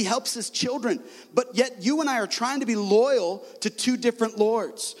help. He helps his children. But yet you and I are trying to be loyal to 2 different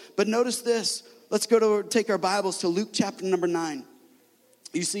lords. But notice this. Let's take our Bibles to Luke chapter number 9.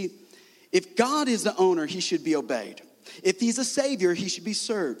 You see, if God is the owner, he should be obeyed. If he's a savior, he should be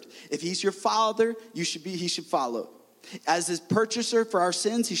served. If he's your father, he should follow. As his purchaser for our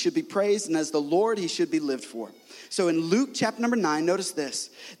sins, he should be praised. And as the Lord, he should be lived for. So in Luke chapter number 9, notice this.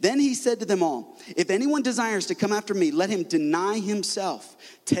 Then he said to them all, if anyone desires to come after me, let him deny himself,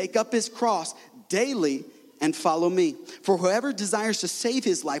 take up his cross daily and follow me. For whoever desires to save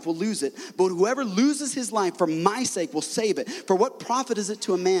his life will lose it. But whoever loses his life for my sake will save it. For what profit is it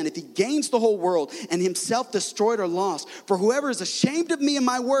to a man if he gains the whole world and himself destroyed or lost? For whoever is ashamed of me and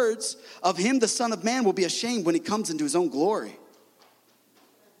my words, of him the Son of Man will be ashamed when he comes into his own glory.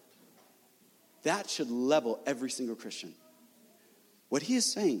 That should level every single Christian. What he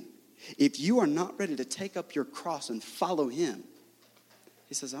is saying, if you are not ready to take up your cross and follow him,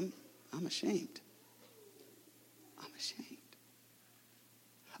 he says, I'm ashamed. I'm ashamed.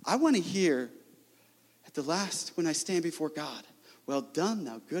 I want to hear at the last, when I stand before God, well done,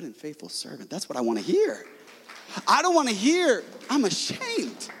 thou good and faithful servant. That's what I want to hear. I don't want to hear, I'm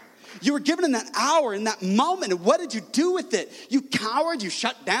ashamed. You were given in that hour, in that moment, and what did you do with it? You cowered, you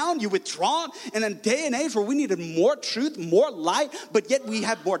shut down, you withdrawn. In a day and age where we needed more truth, more light, but yet we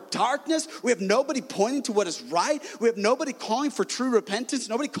have more darkness. We have nobody pointing to what is right. We have nobody calling for true repentance,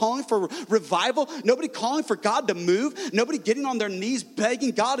 nobody calling for revival, nobody calling for God to move, nobody getting on their knees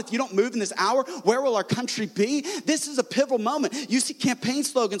begging God, if you don't move in this hour, where will our country be? This is a pivotal moment. You see campaign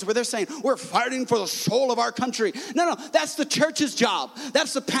slogans where they're saying, we're fighting for the soul of our country. No, that's the church's job.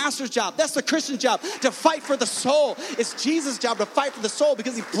 That's the pastor's job. That's the Christian's job, to fight for the soul. It's Jesus' job to fight for the soul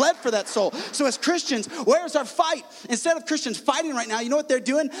because he bled for that soul. So as Christians, where's our fight? Instead of Christians fighting right now, you know what they're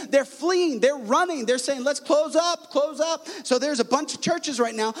doing? They're fleeing. They're running. They're saying, let's close up. So there's a bunch of churches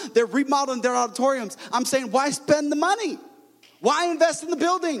right now. They're remodeling their auditoriums. I'm saying, why spend the money? Why invest in the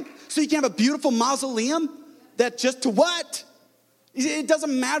building? So you can have a beautiful mausoleum that just to what? It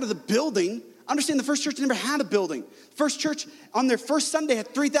doesn't matter the building. Understand the first church never had a building. First church on their first Sunday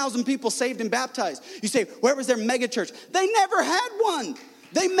had 3,000 people saved and baptized. You say, where was their mega church? They never had one.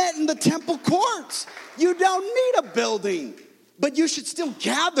 They met in the temple courts. You don't need a building. But you should still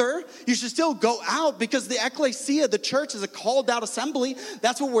gather. You should still go out because the ecclesia, the church, is a called out assembly.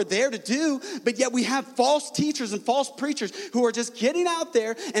 That's what we're there to do. But yet we have false teachers and false preachers who are just getting out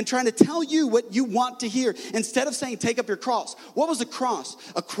there and trying to tell you what you want to hear instead of saying, take up your cross. What was a cross?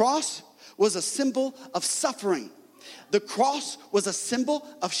 A cross was a symbol of suffering. The cross was a symbol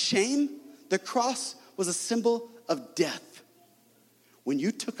of shame. The cross was a symbol of death. When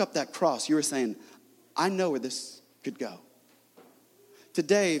you took up that cross, you were saying, I know where this could go.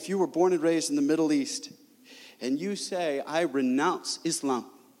 Today, if you were born and raised in the Middle East and you say, I renounce Islam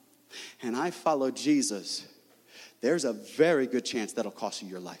and I follow Jesus, there's a very good chance that'll cost you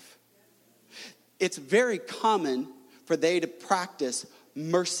your life. It's very common for they to practice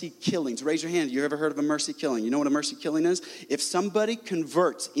mercy killings. Raise your hand. You ever heard of a mercy killing? You know what a mercy killing is? If somebody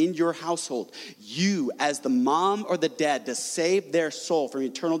converts in your household, you as the mom or the dad to save their soul from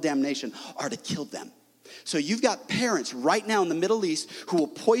eternal damnation are to kill them. So you've got parents right now in the Middle East who will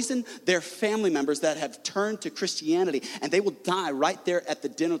poison their family members that have turned to Christianity, and they will die right there at the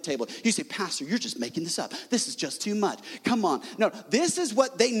dinner table. You say, Pastor, you're just making this up. This is just too much. Come on. No, this is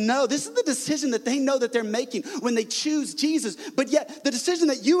what they know. This is the decision that they know that they're making when they choose Jesus. But yet the decision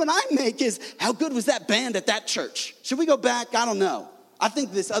that you and I make is, how good was that band at that church? Should we go back? I don't know. I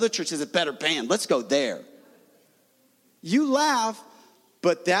think this other church is a better band. Let's go there. You laugh.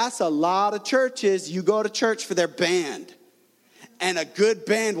 But that's a lot of churches. You go to church for their band. And a good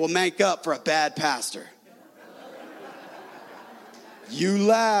band will make up for a bad pastor. You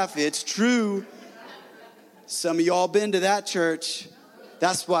laugh, it's true. Some of y'all been to that church.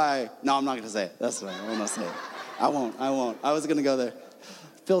 That's why, no, I'm not going to say it. That's why I won't say it. I won't. I was going to go there.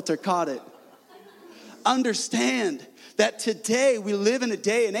 Filter caught it. Understand that today we live in a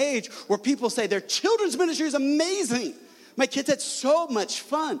day and age where people say their children's ministry is amazing. My kids had so much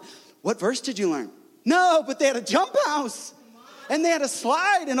fun. What verse did you learn? No, but they had a jump house. And they had a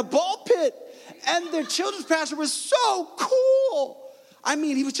slide and a ball pit. And their children's pastor was so cool. I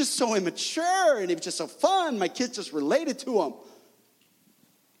mean, he was just so immature and he was just so fun. My kids just related to him.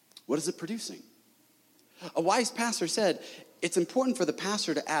 What is it producing? A wise pastor said, it's important for the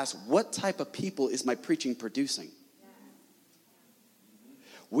pastor to ask, what type of people is my preaching producing?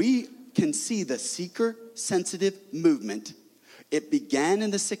 We can see the seeker-sensitive movement. It began in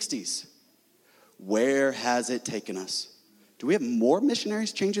the 60s. Where has it taken us? Do we have more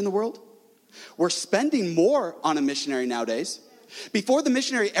missionaries changing the world? We're spending more on a missionary nowadays. Before the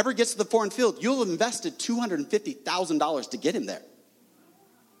missionary ever gets to the foreign field, you'll have invested $250,000 to get him there.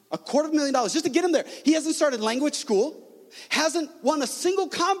 $250,000 just to get him there. He hasn't started language school, hasn't won a single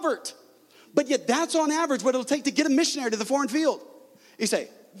convert. But yet that's on average what it'll take to get a missionary to the foreign field. You say,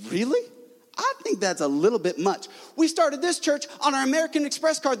 really? I think that's a little bit much. We started this church on our American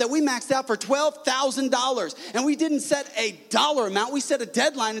Express card that we maxed out for $12,000. And we didn't set a dollar amount. We set a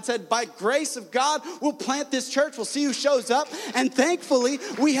deadline and said, by grace of God, we'll plant this church. We'll see who shows up. And thankfully,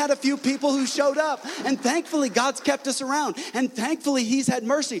 we had a few people who showed up. And thankfully, God's kept us around. And thankfully, he's had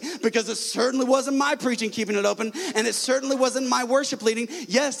mercy. Because it certainly wasn't my preaching keeping it open. And it certainly wasn't my worship leading.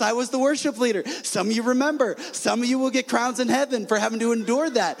 Yes, I was the worship leader. Some of you remember. Some of you will get crowns in heaven for having to endure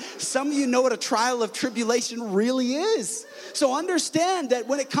that. Some of you know what a trial of tribulation really is. So understand that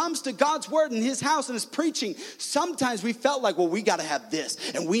when it comes to God's word and his house and his preaching, sometimes we felt like, well, we got to have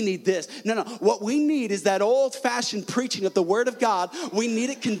this and we need this. No. What we need is that old-fashioned preaching of the word of God. We need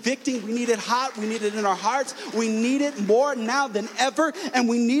it convicting. We need it hot. We need it in our hearts. We need it more now than ever. And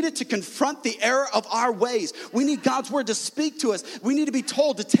we need it to confront the error of our ways. We need God's word to speak to us. We need to be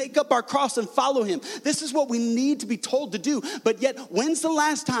told to take up our cross and follow him. This is what we need to be told to do. But yet, when's the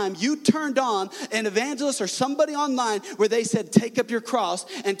last time you turned on an evangelist or somebody online where they said, take up your cross,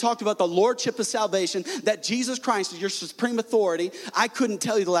 and talked about the lordship of salvation, that Jesus Christ is your supreme authority? I couldn't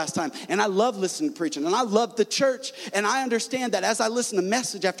tell you the last time. And I love listening to preaching, and I love the church, and I understand that as I listen to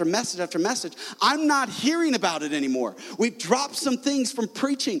message after message after message, I'm not hearing about it anymore. We've dropped some things from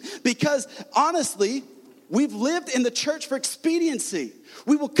preaching because, honestly, we've lived in the church for expediency.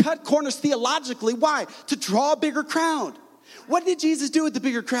 We will cut corners theologically. Why? To draw a bigger crowd. What did Jesus do with the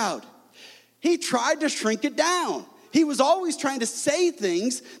bigger crowd? He tried to shrink it down. He was always trying to say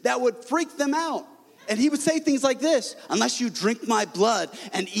things that would freak them out. And he would say things like this: unless you drink my blood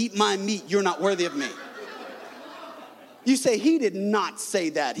and eat my meat, you're not worthy of me. You say, he did not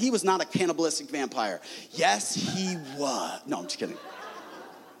say that. He was not a cannibalistic vampire. Yes, he was. No, I'm just kidding.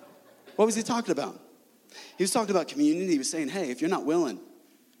 What was he talking about? He was talking about communion. He was saying, hey, if you're not willing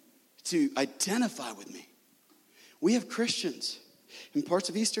to identify with me. We have Christians in parts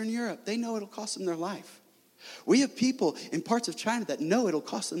of Eastern Europe. They know it'll cost them their life. We have people in parts of China that know it'll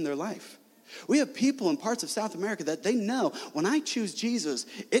cost them their life. We have people in parts of South America that they know when I choose Jesus,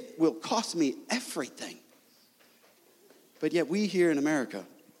 it will cost me everything. But yet we here in America,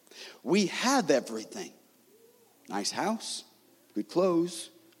 we have everything. Nice house, good clothes,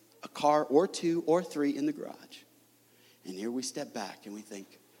 a car or 2 or 3 in the garage. And here we step back and we think,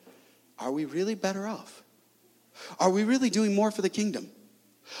 are we really better off? Are we really doing more for the kingdom?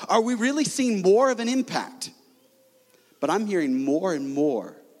 Are we really seeing more of an impact? But I'm hearing more and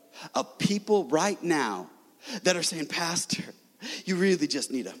more of people right now that are saying, Pastor, you really just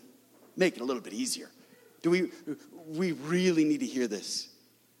need to make it a little bit easier. Do we really need to hear this?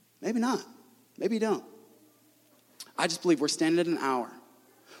 Maybe not. Maybe you don't. I just believe we're standing at an hour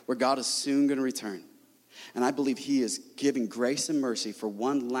where God is soon going to return. And I believe he is giving grace and mercy for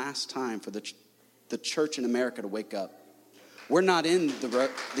one last time for the church in America to wake up. We're not in the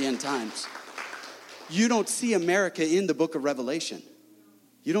end times. You don't see America in the book of Revelation.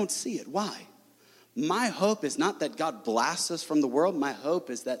 You don't see it. Why? My hope is not that God blasts us from the world. My hope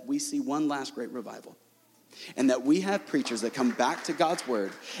is that we see one last great revival. And that we have preachers that come back to God's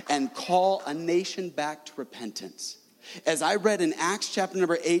word and call a nation back to repentance. As I read in Acts chapter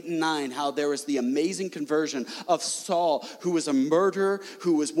number 8 and 9, how there was the amazing conversion of Saul, who was a murderer,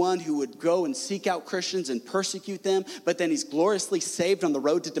 who was one who would go and seek out Christians and persecute them, but then he's gloriously saved on the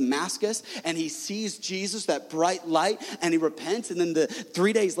road to Damascus, and he sees Jesus, that bright light, and he repents, and then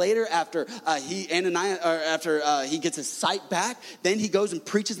 3 days later, after he gets his sight back, then he goes and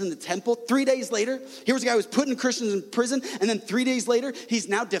preaches in the temple. 3 days later, here was a guy who was putting Christians in prison, and then 3 days later, he's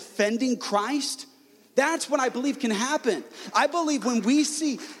now defending Christ. That's what I believe can happen. I believe when we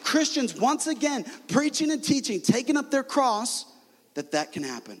see Christians once again preaching and teaching, taking up their cross, that can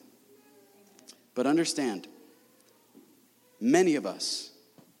happen. But understand, many of us,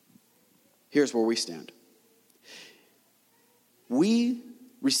 here's where we stand. We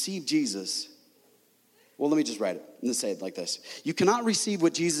receive Jesus. Well, let me just write it. Let's say it like this. You cannot receive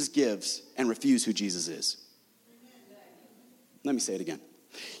what Jesus gives and refuse who Jesus is. Let me say it again.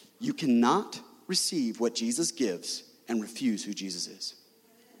 You cannot receive what Jesus gives and refuse who Jesus is.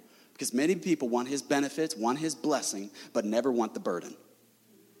 Because many people want his benefits, want his blessing, but never want the burden.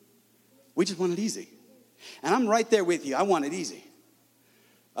 We just want it easy. And I'm right there with you. I want it easy.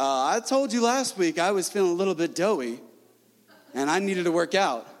 I told you last week I was feeling a little bit doughy and I needed to work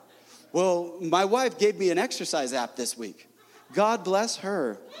out. Well, my wife gave me an exercise app this week. God bless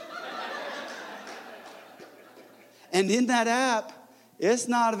her. And in that app, it's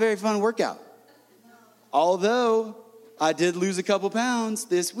not a very fun workout. Although I did lose a couple pounds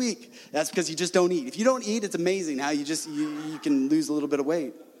this week. That's because you just don't eat. If you don't eat, it's amazing how you can lose a little bit of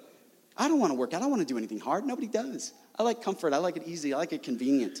weight. I don't want to work out. I don't want to do anything hard. Nobody does. I like comfort. I like it easy. I like it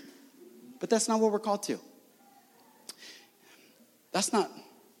convenient. But that's not what we're called to. That's not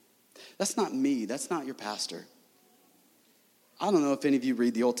me. That's not your pastor. I don't know if any of you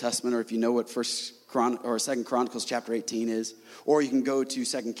read the Old Testament or if you know what 2 Chronicles chapter 18 is. Or you can go to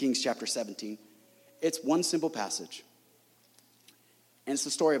 2 Kings chapter 17. It's one simple passage. And it's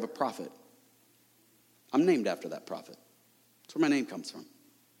the story of a prophet. I'm named after that prophet. That's where my name comes from.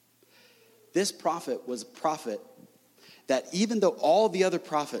 This prophet was a prophet that even though all the other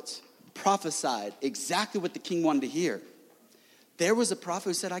prophets prophesied exactly what the king wanted to hear, there was a prophet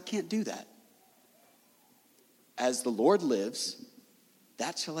who said, I can't do that. As the Lord lives,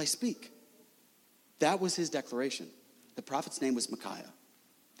 that shall I speak. That was his declaration. The prophet's name was Micaiah.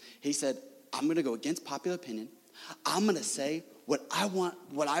 He said, I'm going to go against popular opinion. I'm going to say what I want,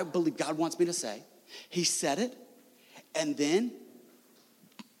 what I believe God wants me to say. He said it, and then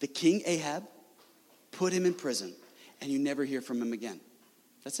the king Ahab put him in prison, and you never hear from him again.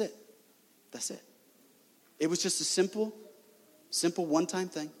 That's it. That's it. It was just a simple one-time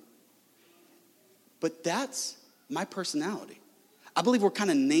thing. But that's my personality. I believe we're kind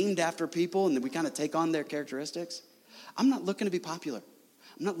of named after people, and then we kind of take on their characteristics. I'm not looking to be popular.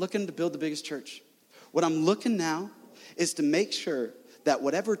 I'm not looking to build the biggest church. What I'm looking now is to make sure that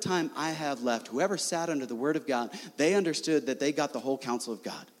whatever time I have left, whoever sat under the word of God, they understood that they got the whole counsel of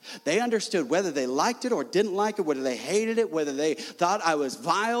God. They understood whether they liked it or didn't like it, whether they hated it, whether they thought I was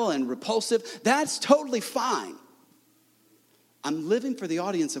vile and repulsive. That's totally fine. I'm living for the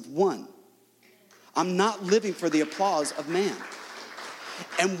audience of one. I'm not living for the applause of man.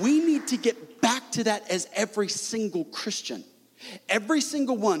 And we need to get back to that as every single Christian. Every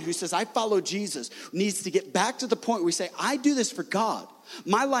single one who says, I follow Jesus, needs to get back to the point where we say, I do this for God.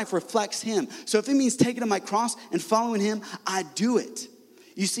 My life reflects him. So if it means taking up my cross and following him, I do it.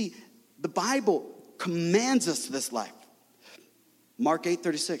 You see, The Bible commands us to this life. Mark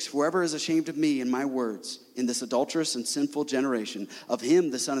 8:36, whoever is ashamed of me and my words in this adulterous and sinful generation, of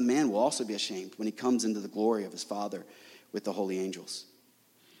him the Son of Man will also be ashamed when he comes into the glory of his Father with the holy angels.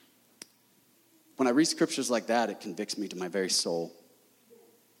 When I read scriptures like that, it convicts me to my very soul.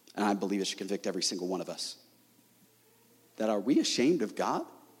 And I believe it should convict every single one of us. That are we ashamed of God?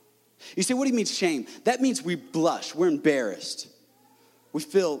 You say, what do you mean shame? That means we blush, we're embarrassed. We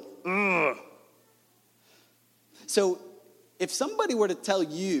feel, ugh. So, if somebody were to tell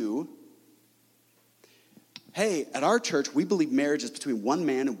you, hey, at our church, we believe marriage is between one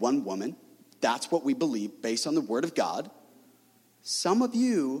man and one woman. That's what we believe based on the word of God. Some of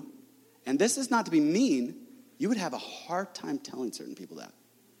you, and this is not to be mean, you would have a hard time telling certain people that.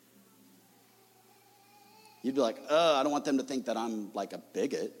 You'd be like, I don't want them to think that I'm like a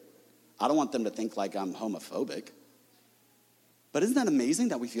bigot. I don't want them to think like I'm homophobic. But isn't that amazing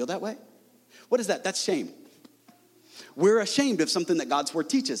that we feel that way? What is that? That's shame. We're ashamed of something that God's word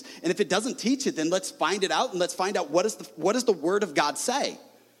teaches. And if it doesn't teach it, then let's find it out and let's find out what does the word of God say.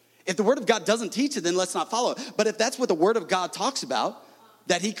 If the word of God doesn't teach it, then let's not follow it. But if that's what the word of God talks about,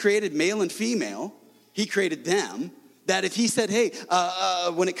 that he created male and female, he created them, that if he said, hey,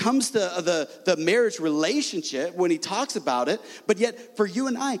 when it comes to the marriage relationship, when he talks about it, but yet for you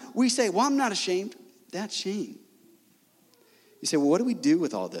and I, we say, well, I'm not ashamed. That's shame. You say, well, what do we do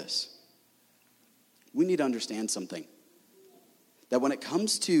with all this? We need to understand something. That when it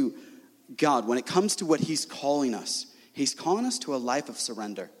comes to God, when it comes to what he's calling us to a life of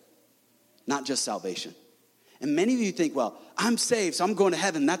surrender, not just salvation. And many of you think, well, I'm saved, so I'm going to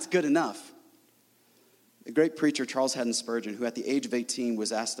heaven. That's good enough. The great preacher Charles Haddon Spurgeon, who at the age of 18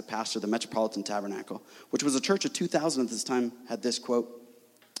 was asked to pastor the Metropolitan Tabernacle, which was a church of 2,000 at this time, had this quote.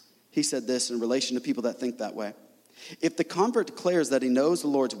 He said this in relation to people that think that way. If the convert declares that he knows the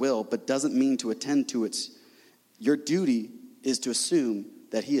Lord's will but doesn't mean to attend to it, your duty is to assume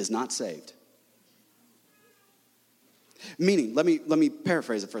that he is not saved. Meaning, let me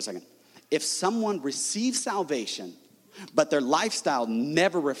paraphrase it for a second. If someone receives salvation, but their lifestyle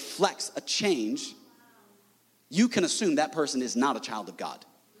never reflects a change, you can assume that person is not a child of God.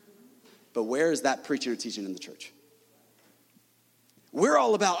 But where is that preaching or teaching in the church? We're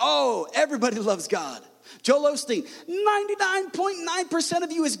all about, everybody loves God. Joel Osteen, 99.9%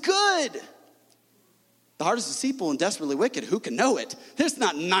 of you is good. The heart is deceitful and desperately wicked. Who can know it? There's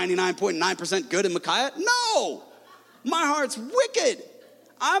not 99.9% good in Micaiah. No, my heart's wicked.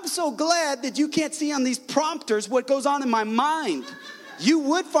 I'm so glad that you can't see on these prompters what goes on in my mind. You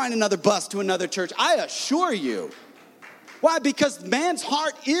would find another bus to another church, I assure you. Why? Because man's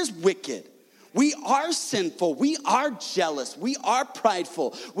heart is wicked. We are sinful. We are jealous. We are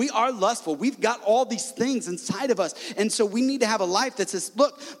prideful. We are lustful. We've got all these things inside of us. And so we need to have a life that says,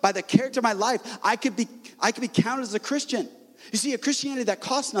 look, by the character of my life, I could be counted as a Christian. You see, a Christianity that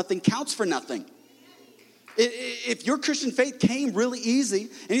costs nothing counts for nothing. If your Christian faith came really easy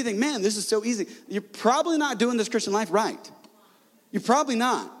and you think, man, this is so easy, you're probably not doing this Christian life right. You're probably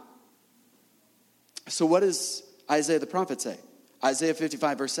not. So what does Isaiah the prophet say? Isaiah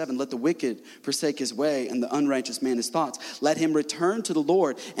 55 verse 7, let the wicked forsake his way and the unrighteous man his thoughts. Let him return to the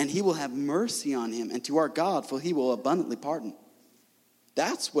Lord and he will have mercy on him, and to our God, for he will abundantly pardon.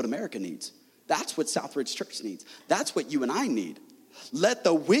 That's what America needs. That's what Southridge Church needs. That's what you and I need. Let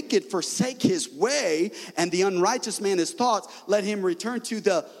the wicked forsake his way and the unrighteous man his thoughts. Let him return to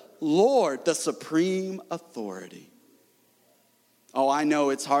the Lord, the supreme authority. Oh, I know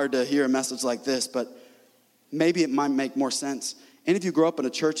it's hard to hear a message like this, but maybe it might make more sense. Any of you grew up in a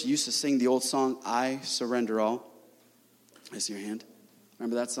church that used to sing the old song, I Surrender All? I see your hand.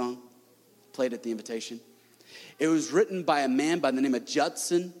 Remember that song? Played at the invitation. It was written by a man by the name of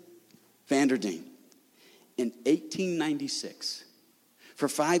Judson Vanderdeen in 1896. For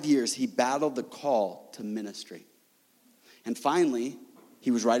 5 years, he battled the call to ministry. And finally,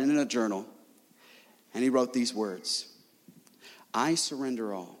 he was writing in a journal, and he wrote these words. I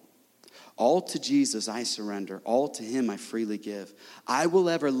surrender all. All to Jesus I surrender. All to him I freely give. I will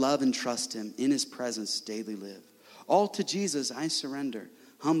ever love and trust him. In his presence daily live. All to Jesus I surrender.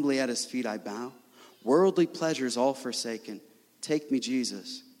 Humbly at his feet I bow. Worldly pleasures all forsaken. Take me,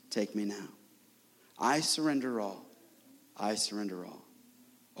 Jesus. Take me now. I surrender all. I surrender all.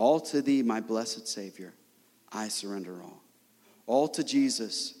 All to thee, my blessed Savior. I surrender all. All to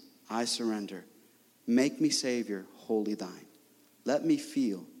Jesus I surrender. Make me, Savior, wholly thine. Let me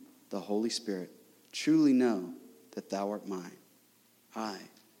feel the Holy Spirit. Truly know that thou art mine. I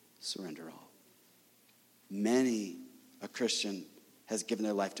surrender all. Many a Christian has given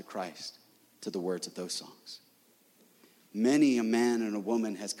their life to Christ to the words of those songs. Many a man and a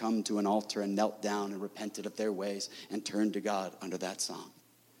woman has come to an altar and knelt down and repented of their ways and turned to God under that song.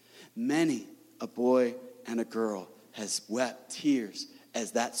 Many a boy and a girl has wept tears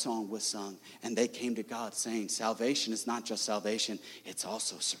as that song was sung, and they came to God saying, salvation is not just salvation, it's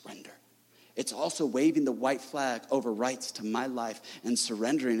also surrender. It's also waving the white flag over rights to my life and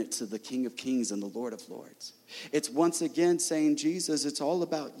surrendering it to the King of Kings and the Lord of Lords. It's once again saying, Jesus, it's all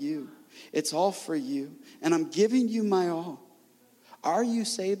about you. It's all for you, and I'm giving you my all. Are you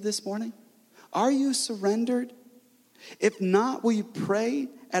saved this morning? Are you surrendered? If not, will you pray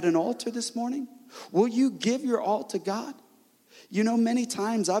at an altar this morning? Will you give your all to God? You know, many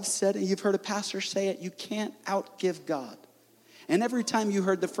times I've said, and you've heard a pastor say it, you can't outgive God. And every time you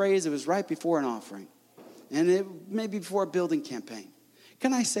heard the phrase, it was right before an offering. And it maybe before a building campaign.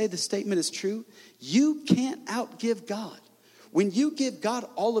 Can I say the statement is true? You can't outgive God. When you give God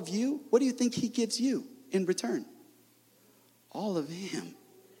all of you, what do you think he gives you in return? All of him.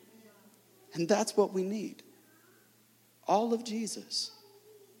 And that's what we need. All of Jesus.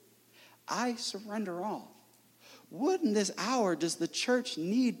 I surrender all. What in this hour does the church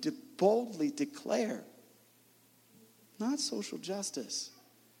need to boldly declare? Not social justice,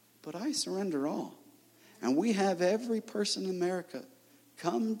 but I surrender all. And we have every person in America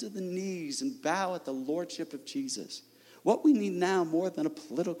come to the knees and bow at the lordship of Jesus. What we need now more than a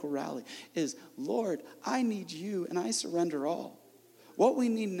political rally is, Lord, I need you and I surrender all. What we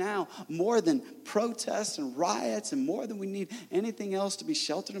need now more than protests and riots and more than we need anything else to be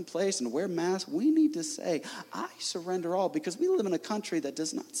sheltered in place and wear masks, we need to say, I surrender all, because we live in a country that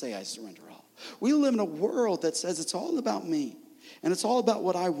does not say I surrender all. We live in a world that says it's all about me and it's all about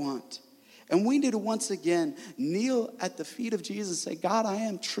what I want. And we need to once again kneel at the feet of Jesus and say, God, I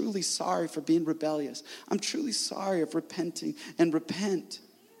am truly sorry for being rebellious. I'm truly sorry of repenting and repent.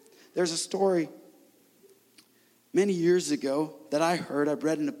 There's a story many years ago that I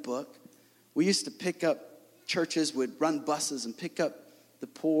read in a book. We used to pick up, churches would run buses and pick up the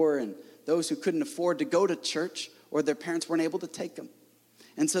poor and those who couldn't afford to go to church or their parents weren't able to take them.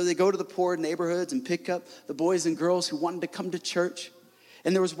 And so they go to the poor neighborhoods and pick up the boys and girls who wanted to come to church.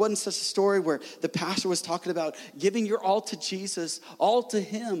 And there was one such a story where the pastor was talking about giving your all to Jesus, all to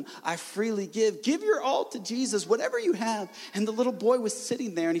him I freely give. Give your all to Jesus, whatever you have. And the little boy was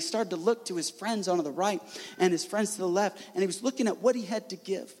sitting there and he started to look to his friends on the right and his friends to the left. And he was looking at what he had to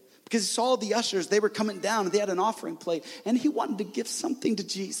give. Because he saw the ushers, they were coming down and they had an offering plate. And he wanted to give something to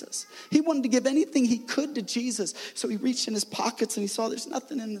Jesus. He wanted to give anything he could to Jesus. So he reached in his pockets and he saw there's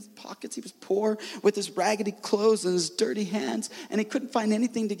nothing in his pockets. He was poor with his raggedy clothes and his dirty hands. And he couldn't find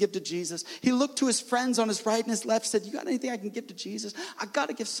anything to give to Jesus. He looked to his friends on his right and his left, said, you got anything I can give to Jesus? I got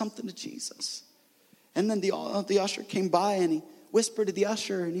to give something to Jesus. And then the usher came by and he whispered to the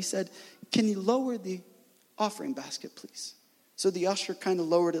usher and he said, can you lower the offering basket, please? So the usher kind of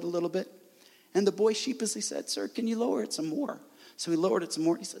lowered it a little bit. And the boy sheepishly said, sir, can you lower it some more? So he lowered it some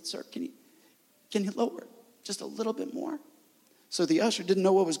more. He said, sir, can you lower it just a little bit more? So the usher didn't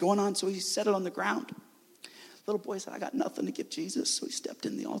know what was going on, so he set it on the ground. Little boy said, I got nothing to give Jesus. So he stepped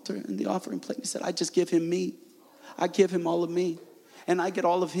in the altar and the offering plate. He said, I just give him me. I give him all of me. And I get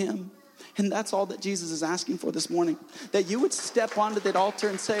all of him. And that's all that Jesus is asking for this morning. That you would step onto that altar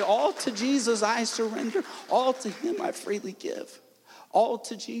and say, all to Jesus I surrender. All to him I freely give. All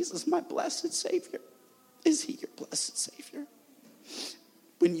to Jesus, my blessed Savior. Is he your blessed Savior?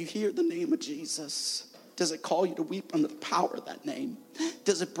 When you hear the name of Jesus, does it call you to weep under the power of that name?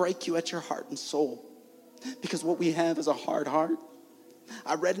 Does it break you at your heart and soul? Because what we have is a hard heart.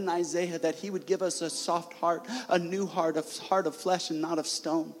 I read in Isaiah that he would give us a soft heart, a new heart of flesh and not of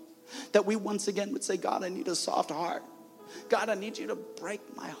stone. That we once again would say, God, I need a soft heart. God, I need you to break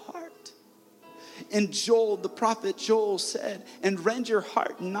my heart. And Joel, the prophet Joel said, and rend your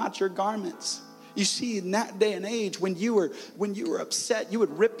heart and not your garments. You see, in that day and age, when you were upset, you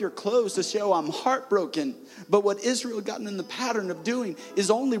would rip your clothes to show I'm heartbroken. But what Israel had gotten in the pattern of doing is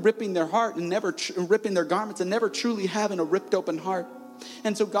only ripping their heart and never ripping their garments and never truly having a ripped open heart.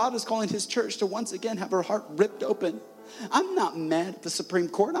 And so God is calling his church to once again have her heart ripped open. I'm not mad at the Supreme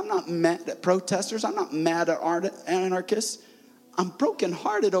Court. I'm not mad at protesters. I'm not mad at anarchists. I'm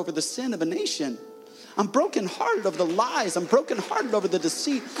brokenhearted over the sin of a nation. I'm brokenhearted over the lies. I'm brokenhearted over the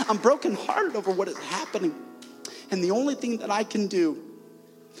deceit. I'm brokenhearted over what is happening. And the only thing that I can do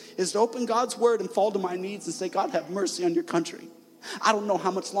is to open God's word and fall to my knees and say, God, have mercy on your country. I don't know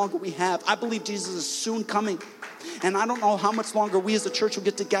how much longer we have. I believe Jesus is soon coming. And I don't know how much longer we as a church will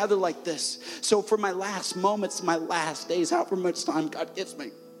get together like this. So for my last moments, my last days, however much time God gives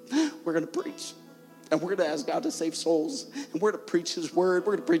me, we're going to preach. And we're going to ask God to save souls. And we're going to preach his word.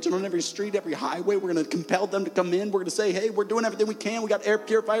 We're going to preach it on every street, every highway. We're going to compel them to come in. We're going to say, hey, we're doing everything we can. We got air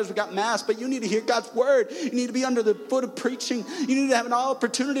purifiers. We got masks. But you need to hear God's word. You need to be under the foot of preaching. You need to have an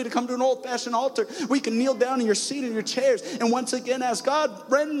opportunity to come to an old-fashioned altar where you can kneel down in your seat in your chairs. And once again ask God,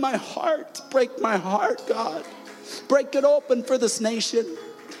 rend my heart. Break my heart, God. Break it open for this nation.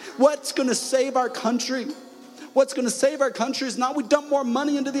 What's going to save our country? What's going to save our country is not we dump more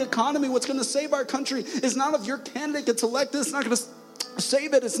money into the economy. What's going to save our country is not if your candidate gets elected. It's not going to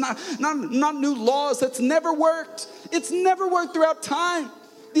save it. It's not new laws. That's never worked. It's never worked throughout time.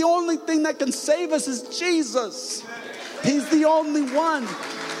 The only thing that can save us is Jesus. He's the only one.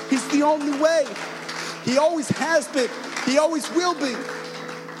 He's the only way. He always has been. He always will be.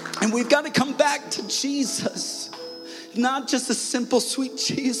 And we've got to come back to Jesus. Not just a simple, sweet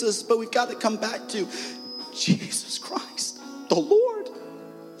Jesus, but we've got to come back to Jesus Christ, the Lord.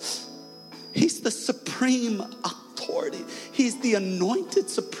 He's the supreme authority. He's the anointed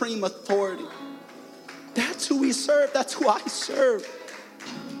supreme authority. That's who we serve. That's who I serve.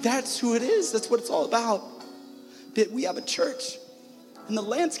 That's who it is. That's what it's all about. But we have a church. In the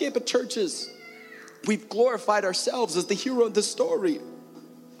landscape of churches, we've glorified ourselves as the hero of the story.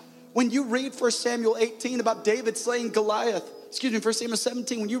 When you read 1 Samuel 18 about David slaying Goliath, 1 Samuel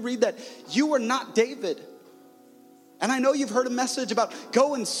 17, when you read that, you are not David. And I know you've heard a message about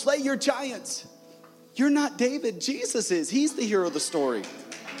go and slay your giants. You're not David. Jesus is. He's the hero of the story.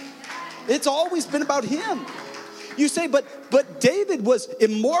 It's always been about him. You say, but David was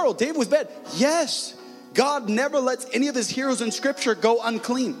immoral. David was bad. Yes, God never lets any of his heroes in scripture go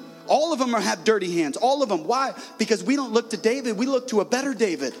unclean. All of them have dirty hands. All of them. Why? Because we don't look to David. We look to a better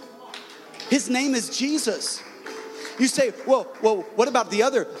David. His name is Jesus. You say, well, what about the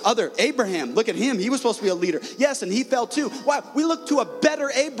other Abraham? Look at him. He was supposed to be a leader. Yes, and he fell too. Why? We look to a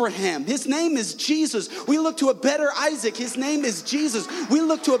better Abraham. His name is Jesus. We look to a better Isaac. His name is Jesus. We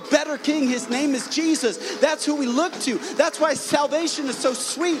look to a better king. His name is Jesus. That's who we look to. That's why salvation is so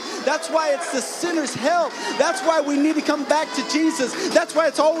sweet. That's why it's the sinner's help. That's why we need to come back to Jesus. That's why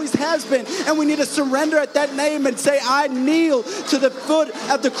it's always has been. And we need to surrender at that name and say, I kneel to the foot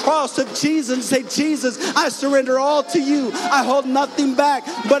of the cross of Jesus and say, Jesus, I surrender all to you. I hold nothing back,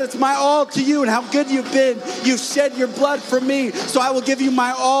 but it's my all to you and how good you've been. You've shed your blood for me, so I will give you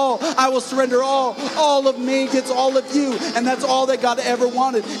my all. I will surrender all. All of me gets all of you, and that's all that God ever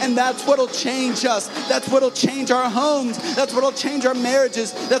wanted, and that's what'll change us. That's what'll change our homes. That's what'll change our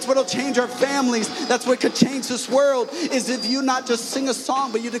marriages. That's what'll change our families. That's what could change this world, is if you not just sing a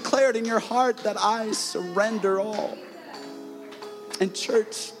song, but you declare it in your heart that I surrender all. And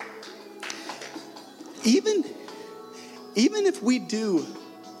church, even if we do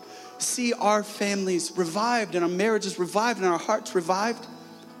see our families revived and our marriages revived and our hearts revived,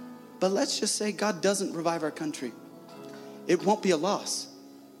 but let's just say God doesn't revive our country, it won't be a loss.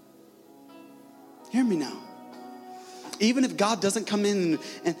 Hear me now. Even if God doesn't come in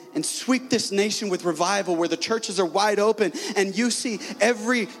and sweep this nation with revival where the churches are wide open and you see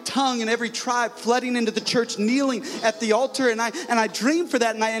every tongue and every tribe flooding into the church, kneeling at the altar, and I dream for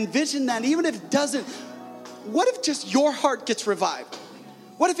that and I envision that, even if it doesn't, what if just your heart gets revived?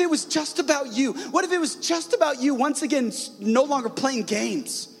 What if it was just about you? What if it was just about you once again no longer playing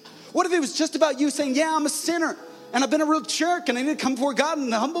games? What if it was just about you saying, yeah, I'm a sinner and I've been a real jerk and I need to come before God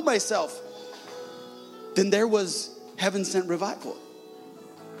and humble myself? Then there was heaven sent revival.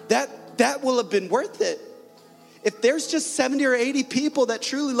 That will have been worth it. If there's just 70 or 80 people that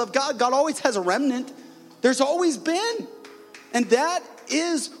truly love God, God always has a remnant. There's always been. And that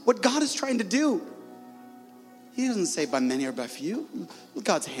is what God is trying to do. He doesn't say by many or by few.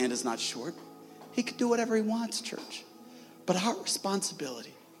 God's hand is not short. He can do whatever he wants, church. But our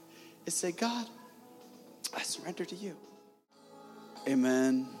responsibility is say, God, I surrender to you.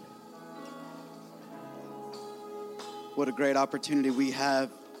 Amen. What a great opportunity we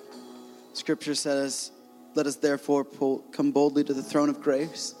have. Scripture says, let us therefore come boldly to the throne of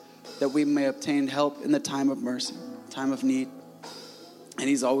grace, that we may obtain help in the time of mercy, time of need. And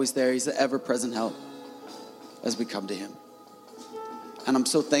he's always there. He's the ever-present help as we come to him. And I'm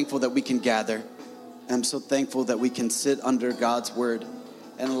so thankful that we can gather. And I'm so thankful that we can sit under God's word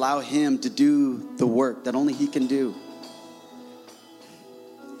and allow him to do the work that only he can do.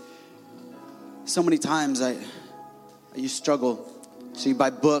 So many times you struggle. So you buy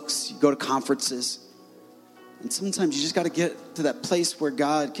books, you go to conferences. And sometimes you just got to get to that place where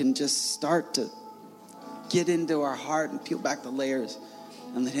God can just start to get into our heart and peel back the layers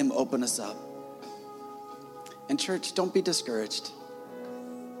and let him open us up. And church, don't be discouraged.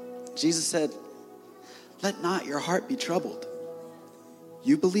 Jesus said, let not your heart be troubled.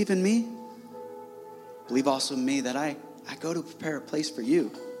 You believe in me, believe also in me that I go to prepare a place for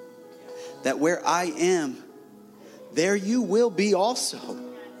you. That where I am, there you will be also.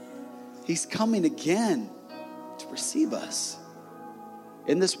 He's coming again to receive us.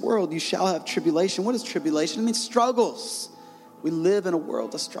 In this world, you shall have tribulation. What is tribulation? It means struggles. We live in a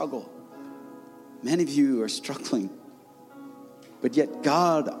world of struggle. Many of you are struggling. But yet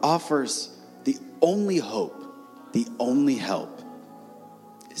God offers the only hope, the only help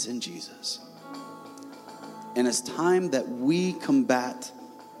is in Jesus. And it's time that we combat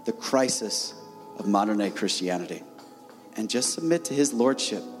the crisis of modern day Christianity and just submit to his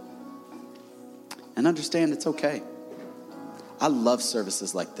lordship and understand it's okay. I love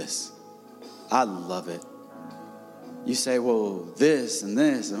services like this. I love it. You say, well, this and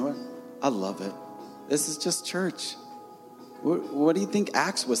what? I love it. This is just church. What do you think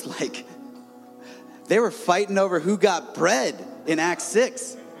Acts was like? They were fighting over who got bread in Acts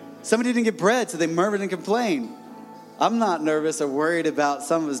 6. Somebody didn't get bread, so they murmured and complained. I'm not nervous or worried about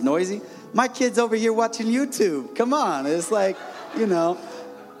some of us noisy. My kid's over here watching YouTube. Come on. It's like, can't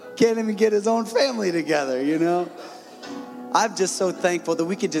even get his own family together, I'm just so thankful that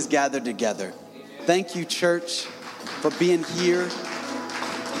we could just gather together. Thank you, church, for being here.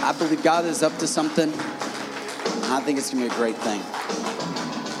 I believe God is up to something. I think it's going to be a great thing.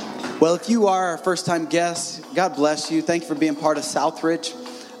 Well, if you are our first-time guest, God bless you. Thank you for being part of Southridge.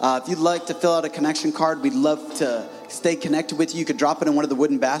 If you'd like to fill out a connection card, we'd love to stay connected with you. You could drop it in one of the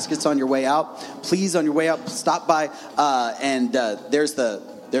wooden baskets on your way out. Please, on your way out, stop by and there's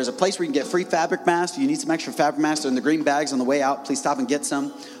a place where you can get free fabric masks. If you need some extra fabric masks, they're in the green bags on the way out. Please stop and get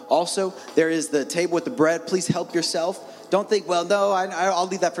some. Also, there is the table with the bread. Please help yourself. Don't think, well, no, I'll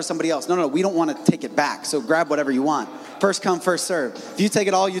leave that for somebody else. No, we don't want to take it back. So grab whatever you want. First come, first serve. If you take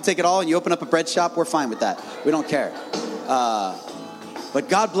it all, and you open up a bread shop, we're fine with that. We don't care. But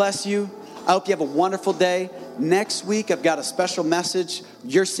God bless you. I hope you have a wonderful day. Next week, I've got a special message.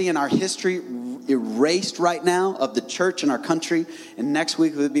 You're seeing our history erased right now of the church in our country. And next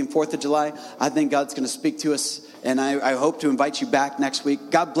week, with it being 4th of July, I think God's going to speak to us. And I hope to invite you back next week.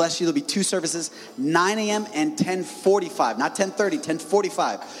 God bless you. There'll be 2 services, 9 a.m. and 10:45. Not 10:30,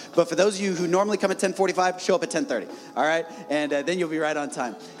 10:45. But for those of you who normally come at 10:45, show up at 10:30. All right? And then you'll be right on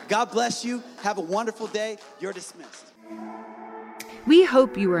time. God bless you. Have a wonderful day. You're dismissed. We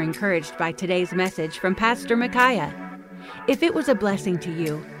hope you were encouraged by today's message from Pastor Micaiah. If it was a blessing to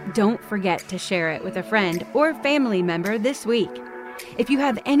you, don't forget to share it with a friend or family member this week. If you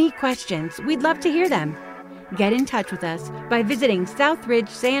have any questions, we'd love to hear them. Get in touch with us by visiting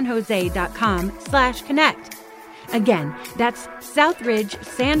southridgesanjose.com/connect. Again, that's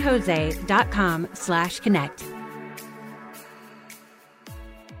southridgesanjose.com/connect.